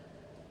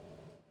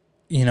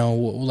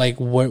 like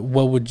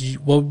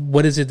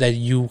what is it that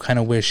you kind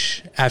of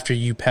wish after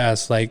you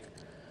pass? Like,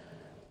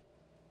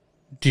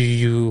 do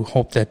you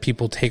hope that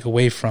people take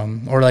away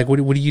from, or like, what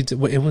do you,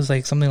 it was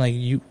like something like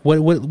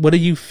what do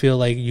you feel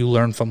like you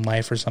learn from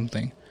life or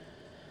something?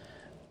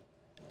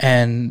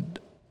 And,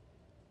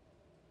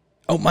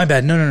 oh, my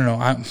bad. No.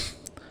 I'm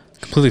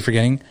completely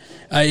forgetting.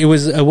 It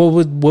was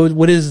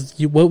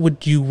what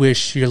would you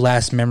wish your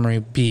last memory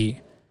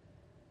be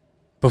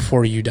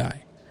before you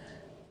die?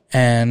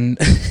 And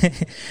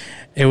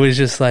it was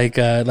just like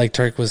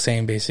Turk was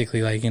saying,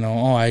 basically like,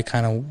 I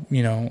kind of,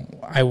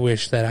 I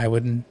wish that I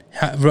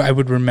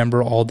would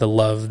remember all the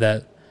love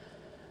that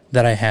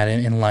I had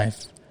in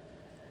life.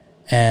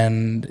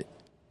 And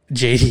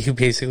JD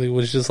basically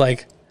was just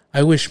like,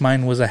 I wish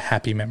mine was a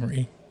happy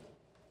memory.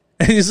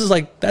 And he's just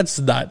like, that's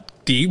not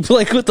deep.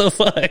 Like, what the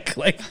fuck?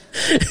 Like,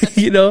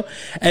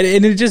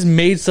 and it just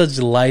made such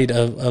light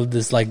of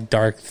this like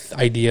dark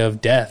idea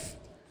of death.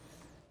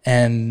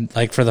 And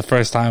like for the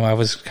first time, I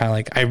was kind of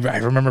like, I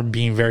remember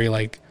being very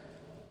like,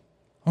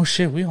 oh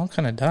shit, we all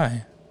kind of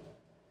die.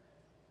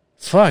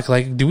 Fuck,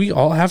 like, do we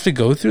all have to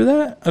go through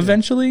that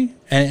eventually?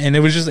 And it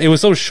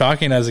was so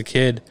shocking as a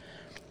kid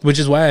which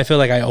is why I feel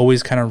like I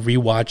always kind of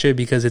rewatch it,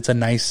 because it's a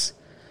nice,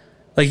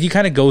 like, you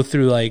kind of go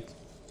through, like,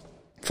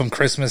 from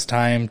Christmas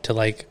time to,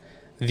 like,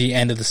 the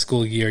end of the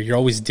school year, you're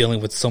always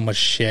dealing with so much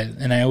shit.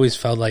 And I always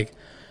felt like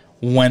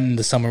when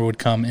the summer would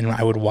come and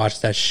I would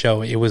watch that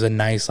show, it was a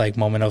nice, like,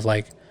 moment of,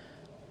 like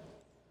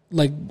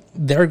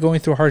they're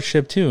going through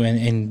hardship too,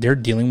 and they're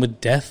dealing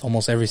with death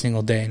almost every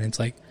single day. And it's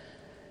like,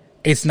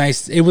 it's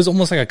nice. It was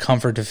almost like a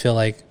comfort to feel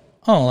like,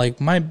 oh, like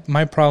my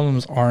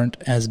problems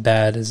aren't as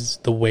bad as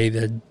the way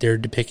that they're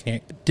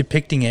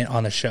depicting it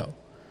on the show.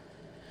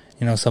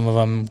 You know, some of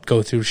them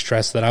go through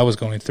stress that I was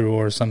going through,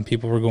 or some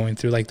people were going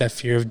through like that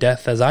fear of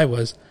death as I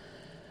was.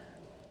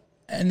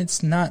 And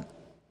it's not,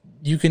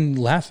 you can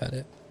laugh at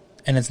it,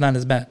 and it's not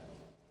as bad.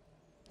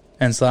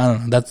 And so I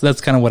don't know. That's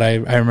kind of what I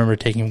remember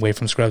taking away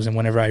from Scrubs. And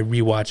whenever I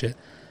rewatch it,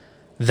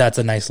 that's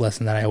a nice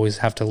lesson that I always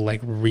have to like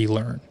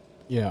relearn.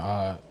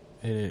 Yeah,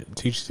 and it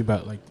teaches you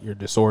about like your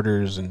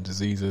disorders and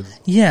diseases.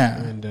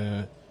 Yeah. And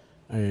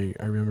I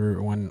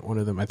remember one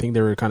of them. I think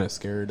they were kind of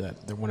scared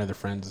that one of their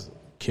friends'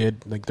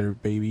 kid, like their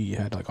baby,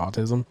 had like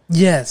autism.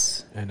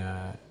 Yes. And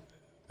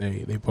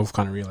they both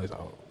kind of realized,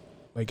 oh,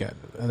 like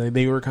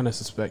they were kind of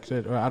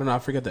suspected. Or I don't know. I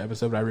forget the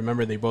episode, but I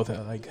remember they both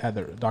had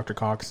their Dr.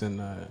 Cox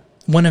and.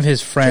 One of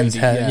his friends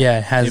has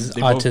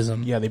they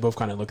autism. Both, they both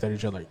kind of looked at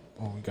each other like,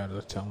 oh, we got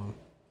to tell him.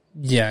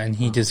 Yeah, and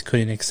he just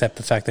couldn't accept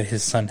the fact that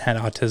his son had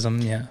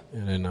autism. Yeah,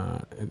 and then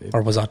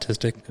or was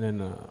autistic. And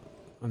then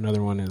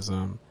another one is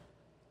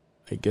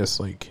I guess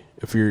like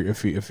if you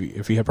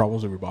have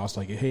problems with your boss,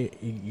 like hey,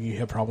 you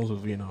have problems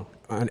with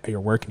at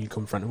your work and you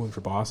confront him with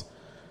your boss,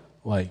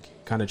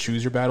 like kind of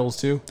choose your battles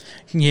too.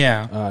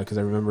 Yeah, because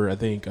I remember I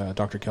think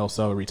Dr.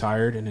 Kelso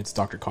retired and it's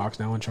Dr. Cox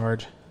now in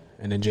charge,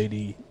 and then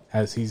JD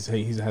has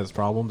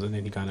problems, and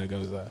then he kind of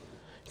goes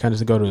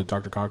to go to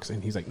Dr. Cox,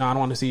 and he's like, no, I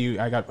don't want to see you.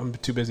 I'm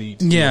too busy.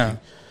 Yeah.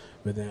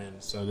 But then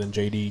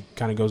JD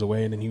kind of goes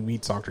away, and then he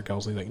meets Dr.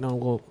 Kelsey. Like, no,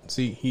 well,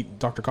 see,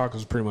 Dr. Cox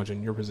was pretty much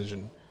in your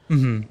position.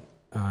 Mm-hmm.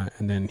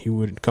 And then he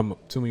would come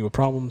up to me with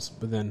problems,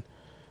 but then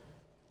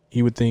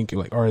he would think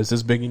like, is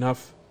this big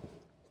enough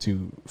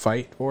to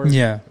fight for?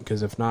 Yeah.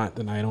 Because if not,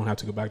 then I don't have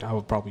to go back. I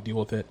would probably deal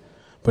with it.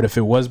 But if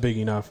it was big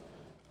enough,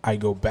 I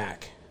go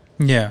back.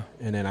 Yeah.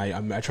 And then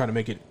I try to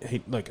make it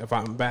like if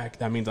I'm back,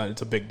 that means that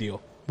it's a big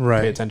deal. Right.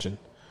 Pay attention.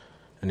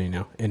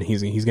 And and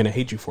he's gonna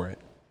hate you for it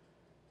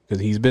because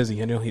he's busy.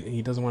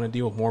 He doesn't want to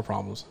deal with more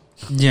problems.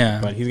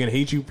 Yeah. But he's gonna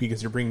hate you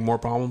because you're bringing more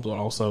problems. But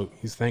also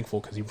he's thankful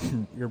because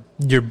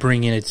you're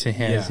bringing it to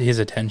his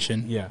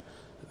attention. Yeah.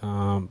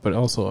 But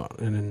also,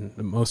 and then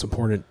the most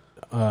important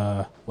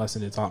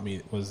lesson it taught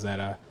me was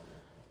that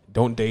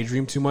don't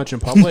daydream too much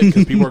in public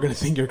because people are going to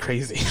think you're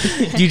crazy.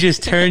 You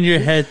just turn your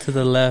head to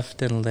the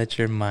left and let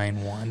your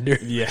mind wander.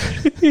 Yeah.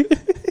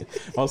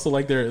 Also,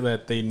 like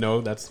that they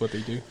know that's what they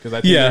do because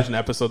I think there's an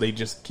episode they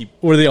just keep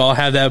where they all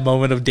have that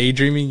moment of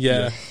daydreaming.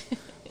 Yeah.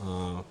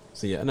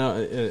 So yeah,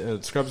 no,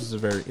 Scrubs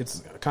is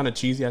it's kind of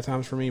cheesy at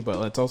times for me,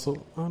 but it's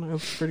also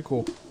it's pretty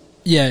cool.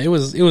 Yeah, it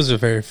was a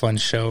very fun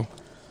show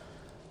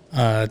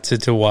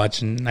to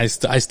watch, and I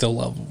still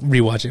love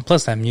rewatching.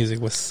 Plus, that music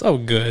was so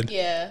good.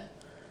 Yeah.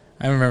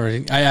 I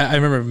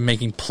remember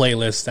making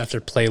playlist after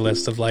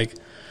playlist of like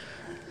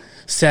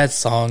sad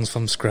songs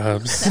from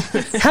Scrubs,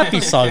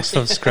 happy songs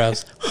from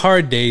Scrubs,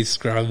 hard days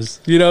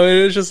Scrubs. It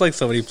was just like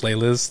so many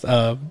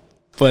playlists.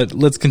 But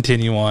let's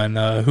continue on.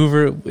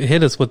 Hoover,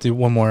 hit us with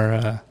one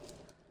more.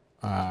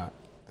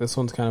 This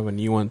one's kind of a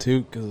new one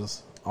too,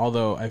 because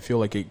although I feel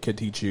like it could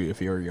teach you if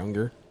you were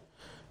younger,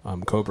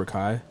 Cobra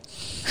Kai.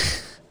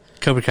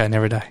 Cobra Kai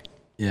never die.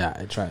 Yeah,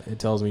 it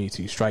tells me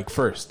to strike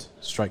first,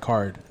 strike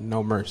hard,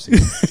 no mercy.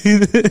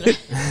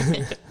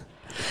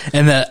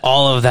 And that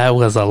all of that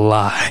was a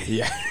lie.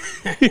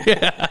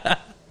 Yeah.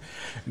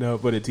 No,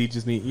 but it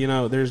teaches me,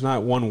 there's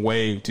not one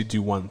way to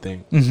do one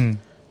thing.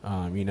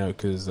 Mm-hmm.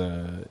 Because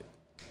I'm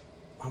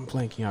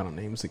blanking out on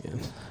names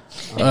again.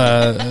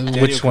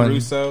 Which one?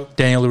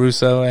 Daniel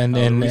LaRusso and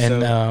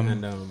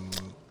I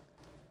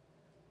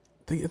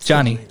think it's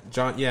Johnny.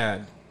 John,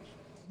 yeah.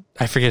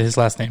 I forget his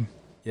last name.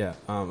 Yeah.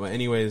 But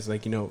anyways,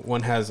 like,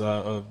 one has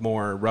a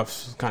more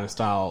rough kind of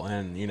style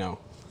and,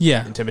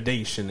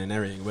 intimidation and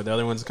everything. But the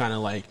other one's kind of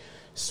like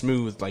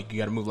smooth, like you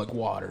got to move like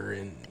water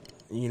and,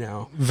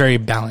 very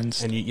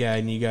balanced. And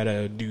you got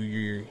to do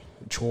your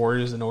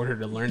chores in order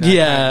to learn that.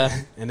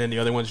 Yeah. And then the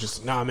other one's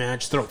just, nah, man,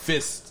 just throw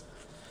fists.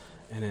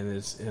 And then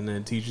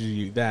it teaches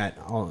you that.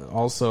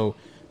 Also,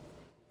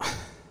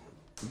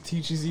 it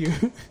teaches you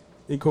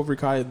in Cobra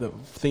Kai, the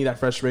thing that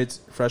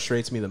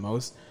frustrates me the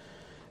most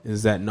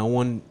is that no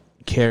one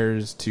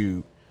cares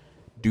to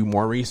do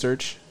more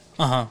research.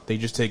 They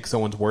just take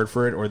someone's word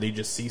for it, or they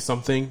just see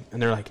something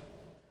and they're like,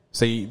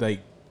 say, like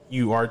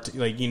you are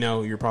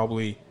you're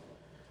probably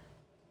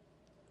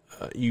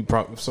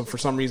so for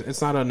some reason,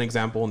 it's not an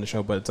example in the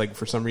show, but it's like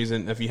for some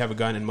reason, if you have a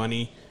gun and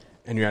money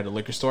and you're at a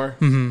liquor store,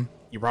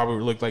 you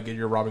probably look like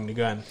you're robbing the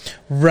gun,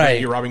 right?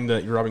 You're robbing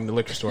the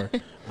liquor store,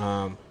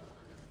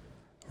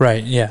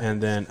 right? Yeah,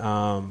 and then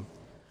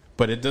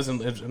but it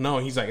doesn't. No,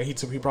 he's like he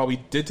probably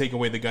did take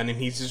away the gun, and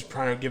he's just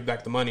trying to give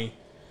back the money.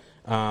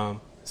 But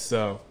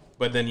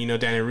But then,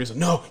 Danny Russo,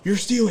 no, you're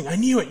stealing. I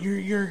knew it.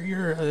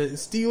 You're a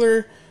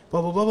stealer.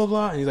 Blah, blah, blah, blah,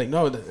 blah. And he's like,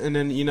 no. And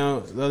then,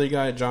 the other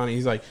guy, Johnny,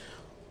 he's like,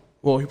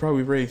 well, he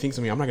probably really thinks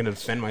of me. I'm not going to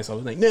defend myself.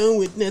 He's like,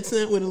 no, that's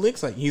not what it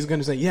looks like. He's going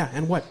to say, yeah,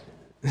 and what?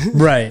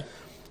 Right.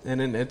 And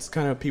then it's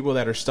kind of people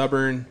that are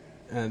stubborn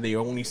and they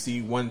only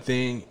see one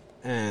thing,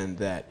 and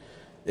that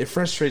it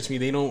frustrates me.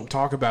 They don't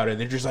talk about it.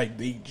 They're just like,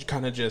 they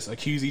kind of just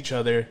accuse each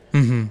other,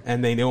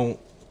 and they don't.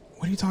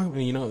 What are you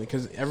talking about?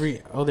 Because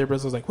every other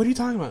person's like, what are you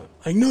talking about?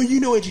 Like, no,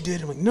 you know what you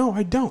did. I'm like, no,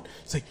 I don't.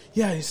 It's like,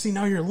 yeah, you see,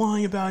 now you're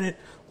lying about it.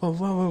 Blah,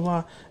 blah, blah,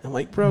 blah. I'm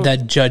like, bro.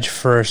 That judge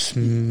first,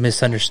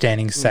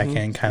 misunderstanding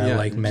second kind of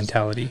like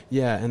mentality.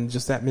 And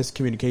just that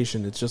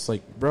miscommunication. It's just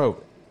like, bro,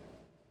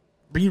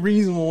 be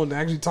reasonable and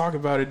actually talk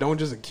about it. Don't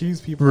just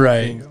accuse people of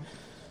things.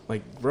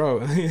 Like,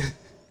 bro.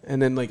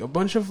 And then, like, a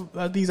bunch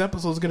of these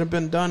episodes could have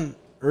been done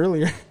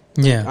earlier.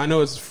 Yeah. I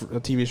know it's a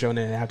TV show and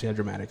they have to have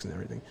dramatics and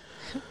everything.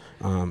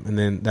 And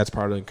then that's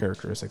part of the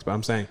characteristics. But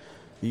I'm saying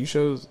these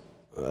shows,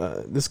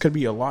 this could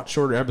be a lot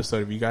shorter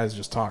episode if you guys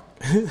just talk.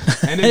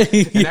 and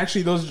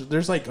actually,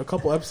 there's like a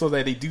couple episodes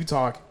that they do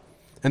talk,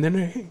 and then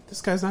hey,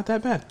 this guy's not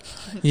that bad.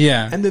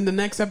 Yeah. And then the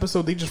next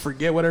episode they just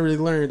forget whatever they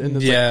learned. And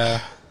it's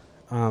like,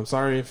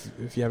 sorry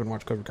if you haven't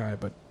watched Cobra Kai,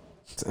 but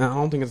I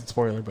don't think it's a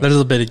spoiler. But there's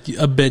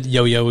a bit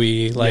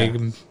yo-yo-y like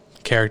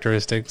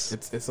characteristics.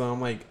 It's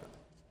like,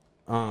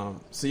 so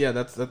yeah,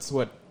 that's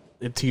what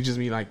it teaches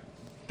me. Like,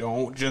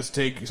 don't just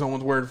take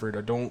someone's word for it,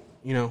 or don't,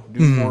 do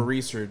more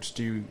research,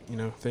 do,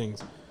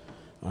 things.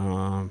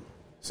 So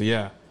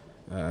yeah,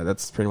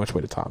 that's pretty much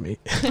what it taught me.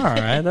 All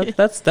right.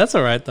 That's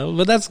all right though.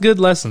 But that's good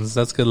lessons.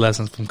 That's good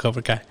lessons from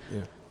Cobra Kai.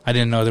 Yeah. I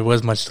didn't know there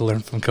was much to learn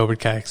from Cobra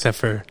Kai except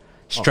for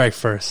strike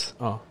first.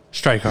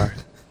 Strike hard.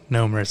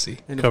 No mercy.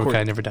 And Cobra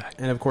Kai never die.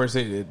 And of course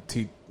it's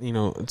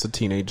a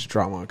teenage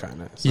drama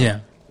kind of. So, yeah.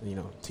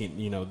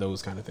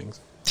 Those kind of things.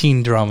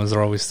 Teen dramas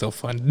are always still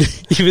fun,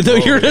 even though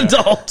you're an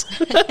adult.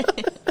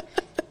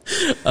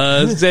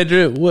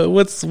 Sandra,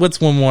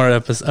 what's one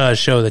more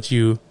show that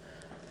you?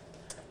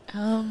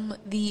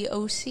 The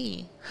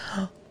OC.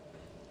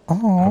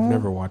 Oh, I've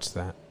never watched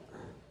that.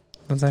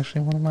 That's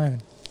actually one of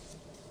mine.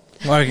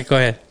 Okay, go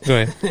ahead.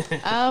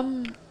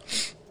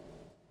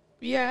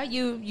 Yeah,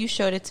 you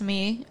showed it to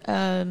me.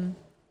 Johnny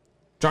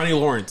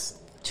Lawrence.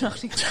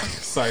 Johnny.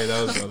 Sorry,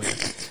 that was really.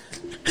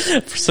 For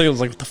a second, I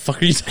was like, "What the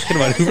fuck are you talking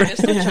about?"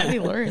 Johnny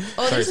Lawrence.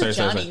 Oh, there's a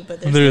Johnny,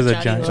 but there's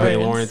a Johnny Lawrence. Johnny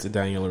Lawrence and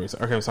Daniel Lewis.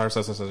 Okay, I'm sorry.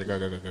 Go.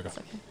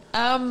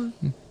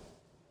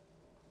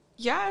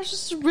 Yeah, it's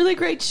just a really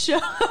great show.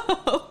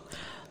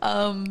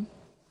 I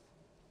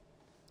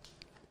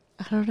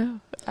don't know.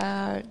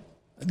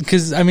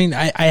 Because I mean,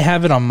 I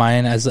have it on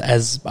mine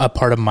as a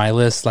part of my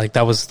list. Like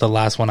that was the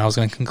last one I was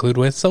going to conclude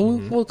with. So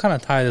we'll kind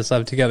of tie this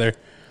up together.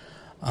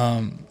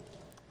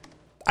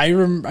 I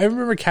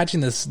remember catching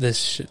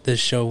this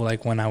show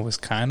like when I was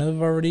kind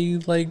of already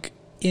like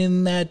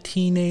in that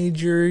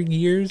teenager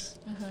years.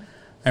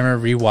 I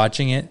remember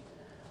rewatching it,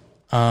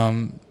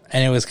 and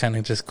it was kind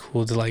of just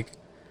cool to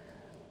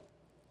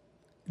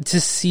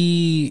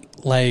see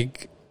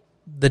like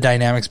the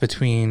dynamics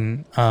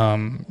between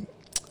Ryan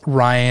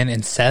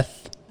and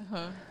Seth.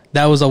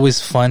 That was always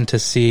fun to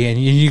see,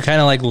 and you kind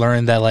of like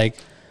learn that like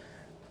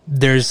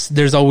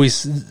there's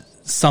always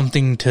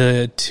something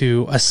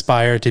to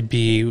aspire to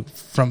be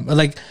from,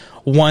 like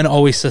one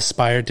always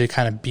aspired to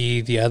kind of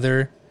be the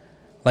other.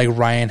 Like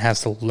Ryan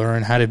has to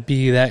learn how to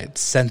be that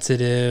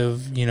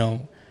sensitive,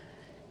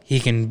 he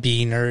can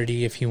be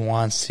nerdy if he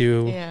wants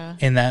to,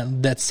 in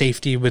that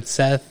safety with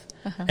Seth.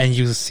 And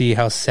you see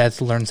how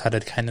Seth learns how to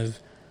kind of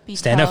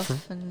stand up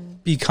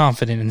be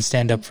confident and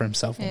stand up for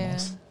himself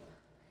almost.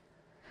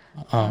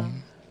 I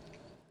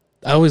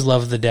always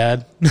loved the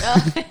dad.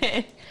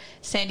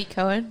 Sandy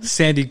Cohen.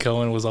 Sandy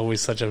Cohen was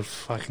always such a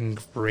fucking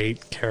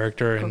great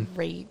character and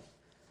great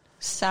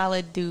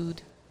solid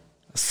dude.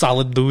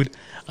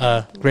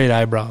 Great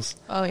eyebrows.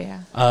 Oh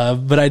yeah.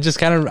 But I just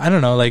kind of I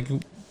don't know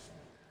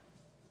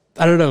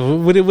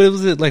what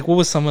was it like? What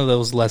was some of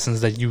those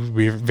lessons that you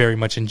very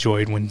much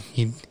enjoyed when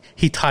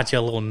he taught you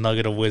a little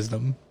nugget of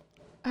wisdom?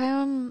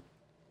 I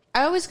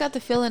always got the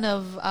feeling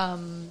of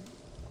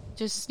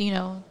just they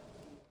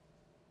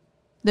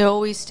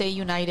always stay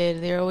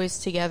united. They're always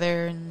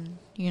together, and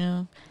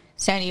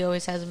Sandy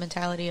always has a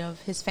mentality of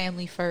his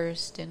family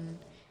first, and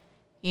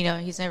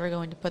he's never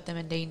going to put them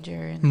in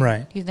danger, and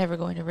right. He's never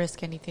going to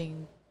risk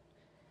anything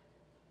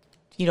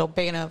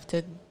big enough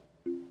to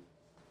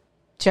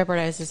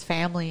jeopardize his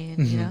family,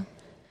 and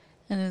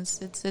and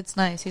it's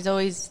nice. He's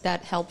always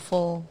that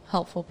helpful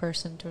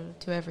person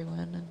to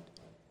everyone, and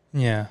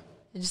yeah,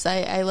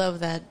 I love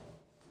that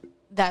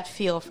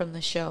feel from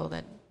the show,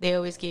 that they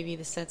always give you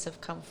the sense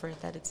of comfort,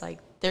 that it's like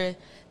they're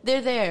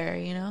there,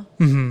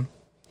 Mm-hmm.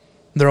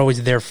 They're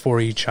always there for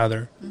each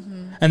other,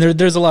 and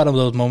there's a lot of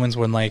those moments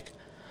when like,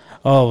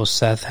 oh,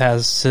 Seth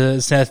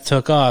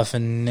took off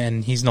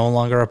and he's no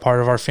longer a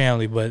part of our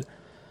family, but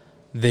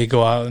they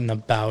go out and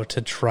about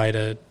to try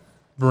to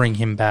bring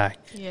him back.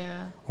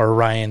 Yeah. Or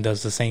Ryan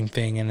does the same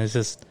thing, and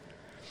it's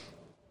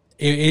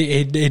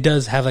it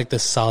does have like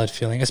this solid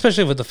feeling,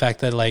 especially with the fact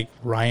that like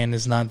Ryan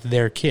is not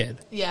their kid.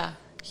 Yeah.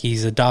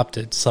 He's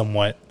adopted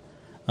somewhat,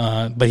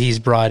 but he's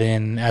brought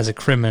in as a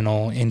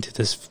criminal into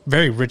this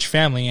very rich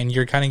family, and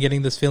you're kind of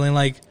getting this feeling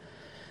like,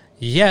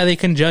 yeah, they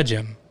can judge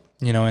him,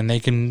 and they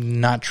can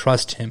not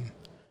trust him,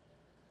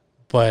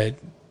 but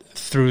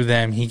through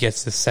them, he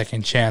gets this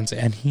second chance,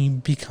 and he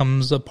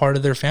becomes a part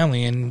of their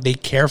family, and they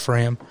care for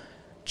him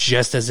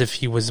just as if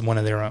he was one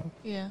of their own.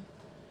 Yeah.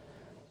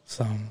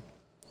 So,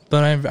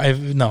 but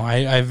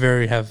I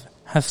very have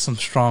some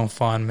strong,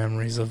 fond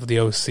memories of the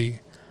OC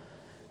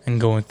and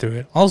going through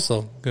it.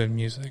 Also, good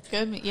music.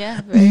 Good,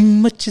 yeah.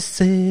 What you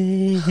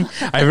say?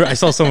 I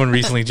saw someone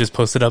recently just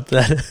posted up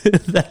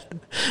that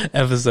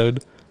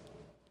episode.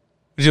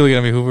 Did you look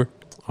at me, Hoover?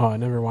 Oh, I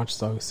never watched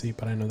the OC,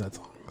 but I know that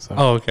song. So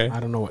Oh, okay. I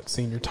don't know what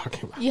scene you're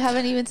talking about. You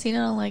haven't even seen it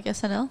on like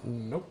SNL?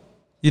 Nope.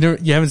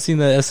 You haven't seen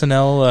the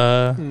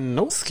SNL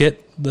Nope.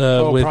 skit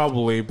Oh,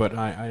 probably, but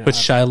I with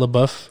Shia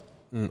LaBeouf?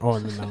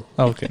 no.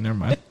 Oh, okay, never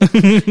mind.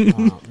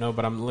 No,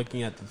 but I'm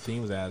looking at the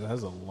themes as it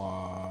has a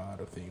lot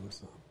of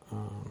themes.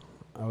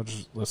 I would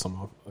just list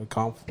them off: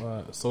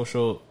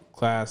 social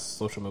class,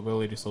 social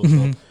mobility,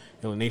 social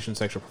alienation,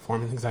 sexual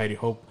performance, anxiety,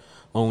 hope,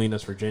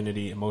 loneliness,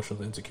 virginity,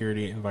 emotional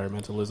insecurity,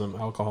 environmentalism,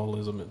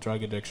 alcoholism,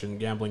 drug addiction,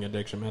 gambling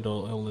addiction,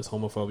 mental illness,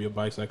 homophobia,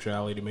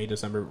 bisexuality, May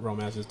December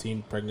romances,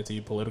 teen pregnancy,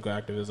 political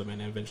activism,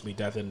 and eventually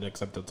death and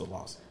acceptance of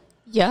loss.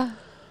 Yeah.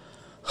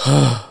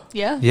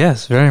 Yeah.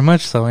 Yes, very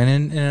much so.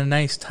 And in a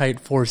nice, tight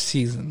 4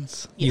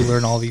 seasons, you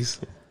learn all these.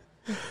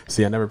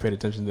 See, I never paid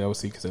attention to the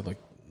OC because it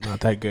looked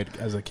not that good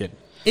as a kid.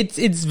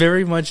 It's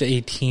very much a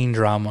teen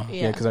drama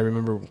Yeah, because I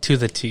remember to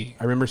the T.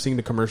 I remember seeing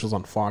the commercials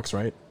on Fox,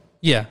 right?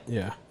 Yeah.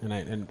 Yeah,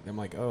 and I'm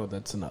like, oh,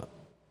 that's a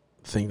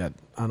thing that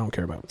I don't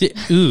care about.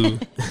 Ooh,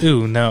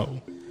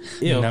 no.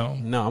 Ew. No.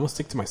 I'm gonna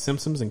stick to my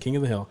Simpsons and King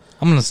of the Hill.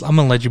 I'm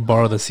gonna let you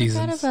borrow the I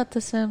seasons. forgot about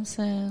The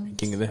Simpsons.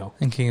 King of the Hill.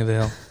 And King of the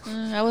Hill.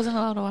 I wasn't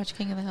allowed to watch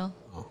King of the Hill.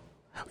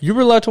 You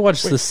were allowed to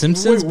watch The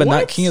Simpsons, but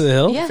not what? King of the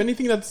Hill? Yeah. If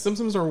anything, that the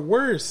Simpsons are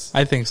worse.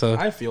 I think so.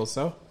 I feel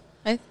so.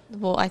 I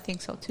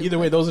think so too. Either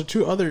way, those are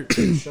 2 other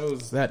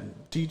shows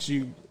that teach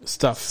you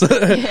stuff.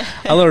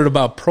 I learned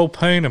about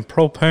propane and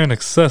propane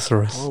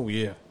accessories. Oh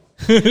yeah.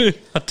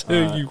 I'll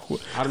tell you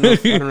what. I don't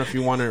know if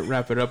you want to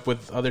wrap it up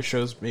with other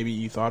shows maybe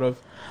you thought of.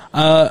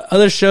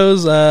 Other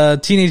shows,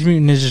 Teenage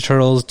Mutant Ninja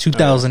Turtles,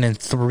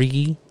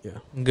 2003. Yeah.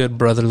 Good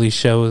brotherly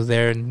shows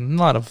there, and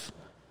a lot of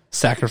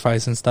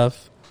sacrifice and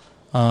stuff.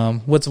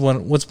 What's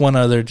one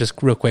other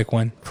just real quick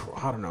one?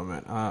 I don't know,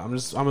 man. I'm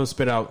gonna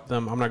spit out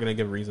them. I'm not gonna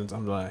give reasons.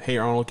 I'm like, Hey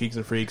Arnold, Geeks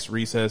and Freaks,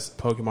 Recess,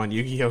 Pokemon,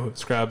 Yu-Gi-Oh,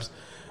 Scrubs,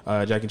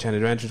 Jack and Chan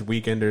Adventures,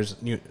 Weekenders,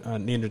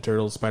 Ninja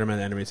Turtles, Spider-Man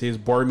the Animated Series,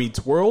 Boy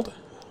Meets World,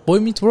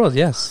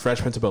 Yes.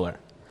 Fresh Prince of Bel-Air.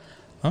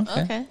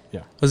 Okay.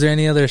 Yeah. Was there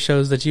any other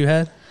shows that you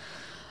had?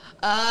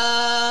 The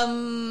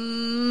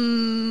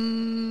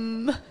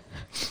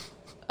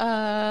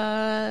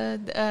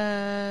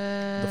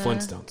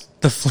Flintstones.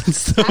 The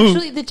Flintstones.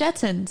 Actually, the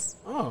Jetsons.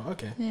 Oh,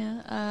 okay.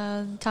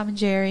 Yeah. Tom and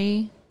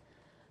Jerry.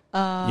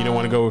 You don't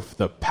want to go with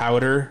the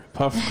Powder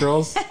Puff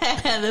Girls?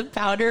 The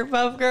Powder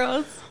Puff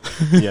Girls.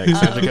 Yeah,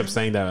 Sandra kept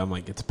saying that. I'm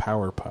like, it's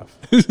Power Puff.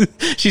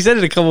 She said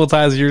it a couple of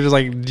times. You're just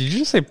like, did you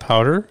just say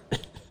powder?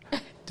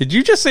 Did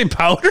you just say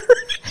powder?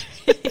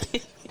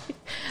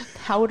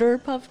 Powder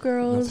Puff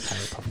Girls.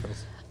 That's Power Puff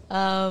Girls.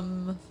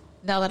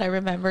 Now that I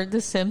remembered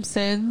The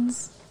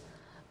Simpsons.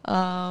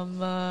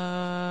 Malcolm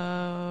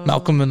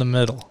in the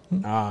Middle.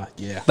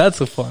 Yeah.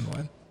 That's a fun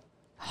one.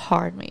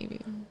 Hard maybe.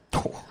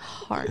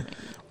 Hard maybe.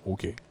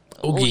 Okay.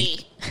 Okay.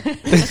 Play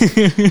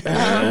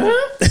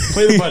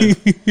the button.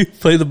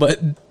 Play the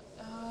button.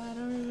 I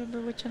don't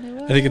remember which one it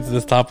was. I think it's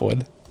this top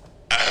one.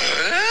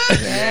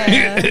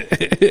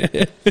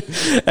 Yeah.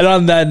 And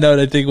on that note,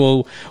 I think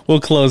we'll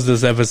close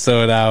this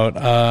episode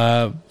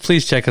out.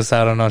 Please check us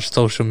out on our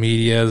social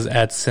medias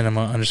at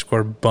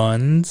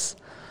cinema_buns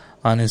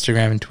on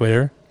Instagram and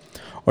Twitter.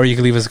 Or you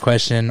can leave us a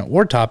question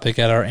or topic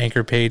at our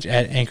anchor page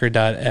at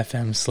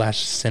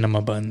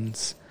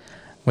anchor.fm/cinemabuns.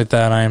 With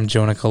that, I am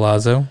Jonah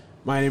Colazzo.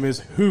 My name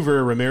is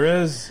Hoover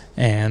Ramirez.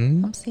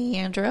 And I'm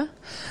Sandra.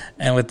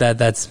 with that,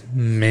 that's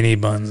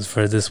Mini-Bunz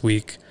for this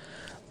week.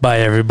 Bye,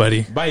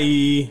 everybody.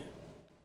 Bye.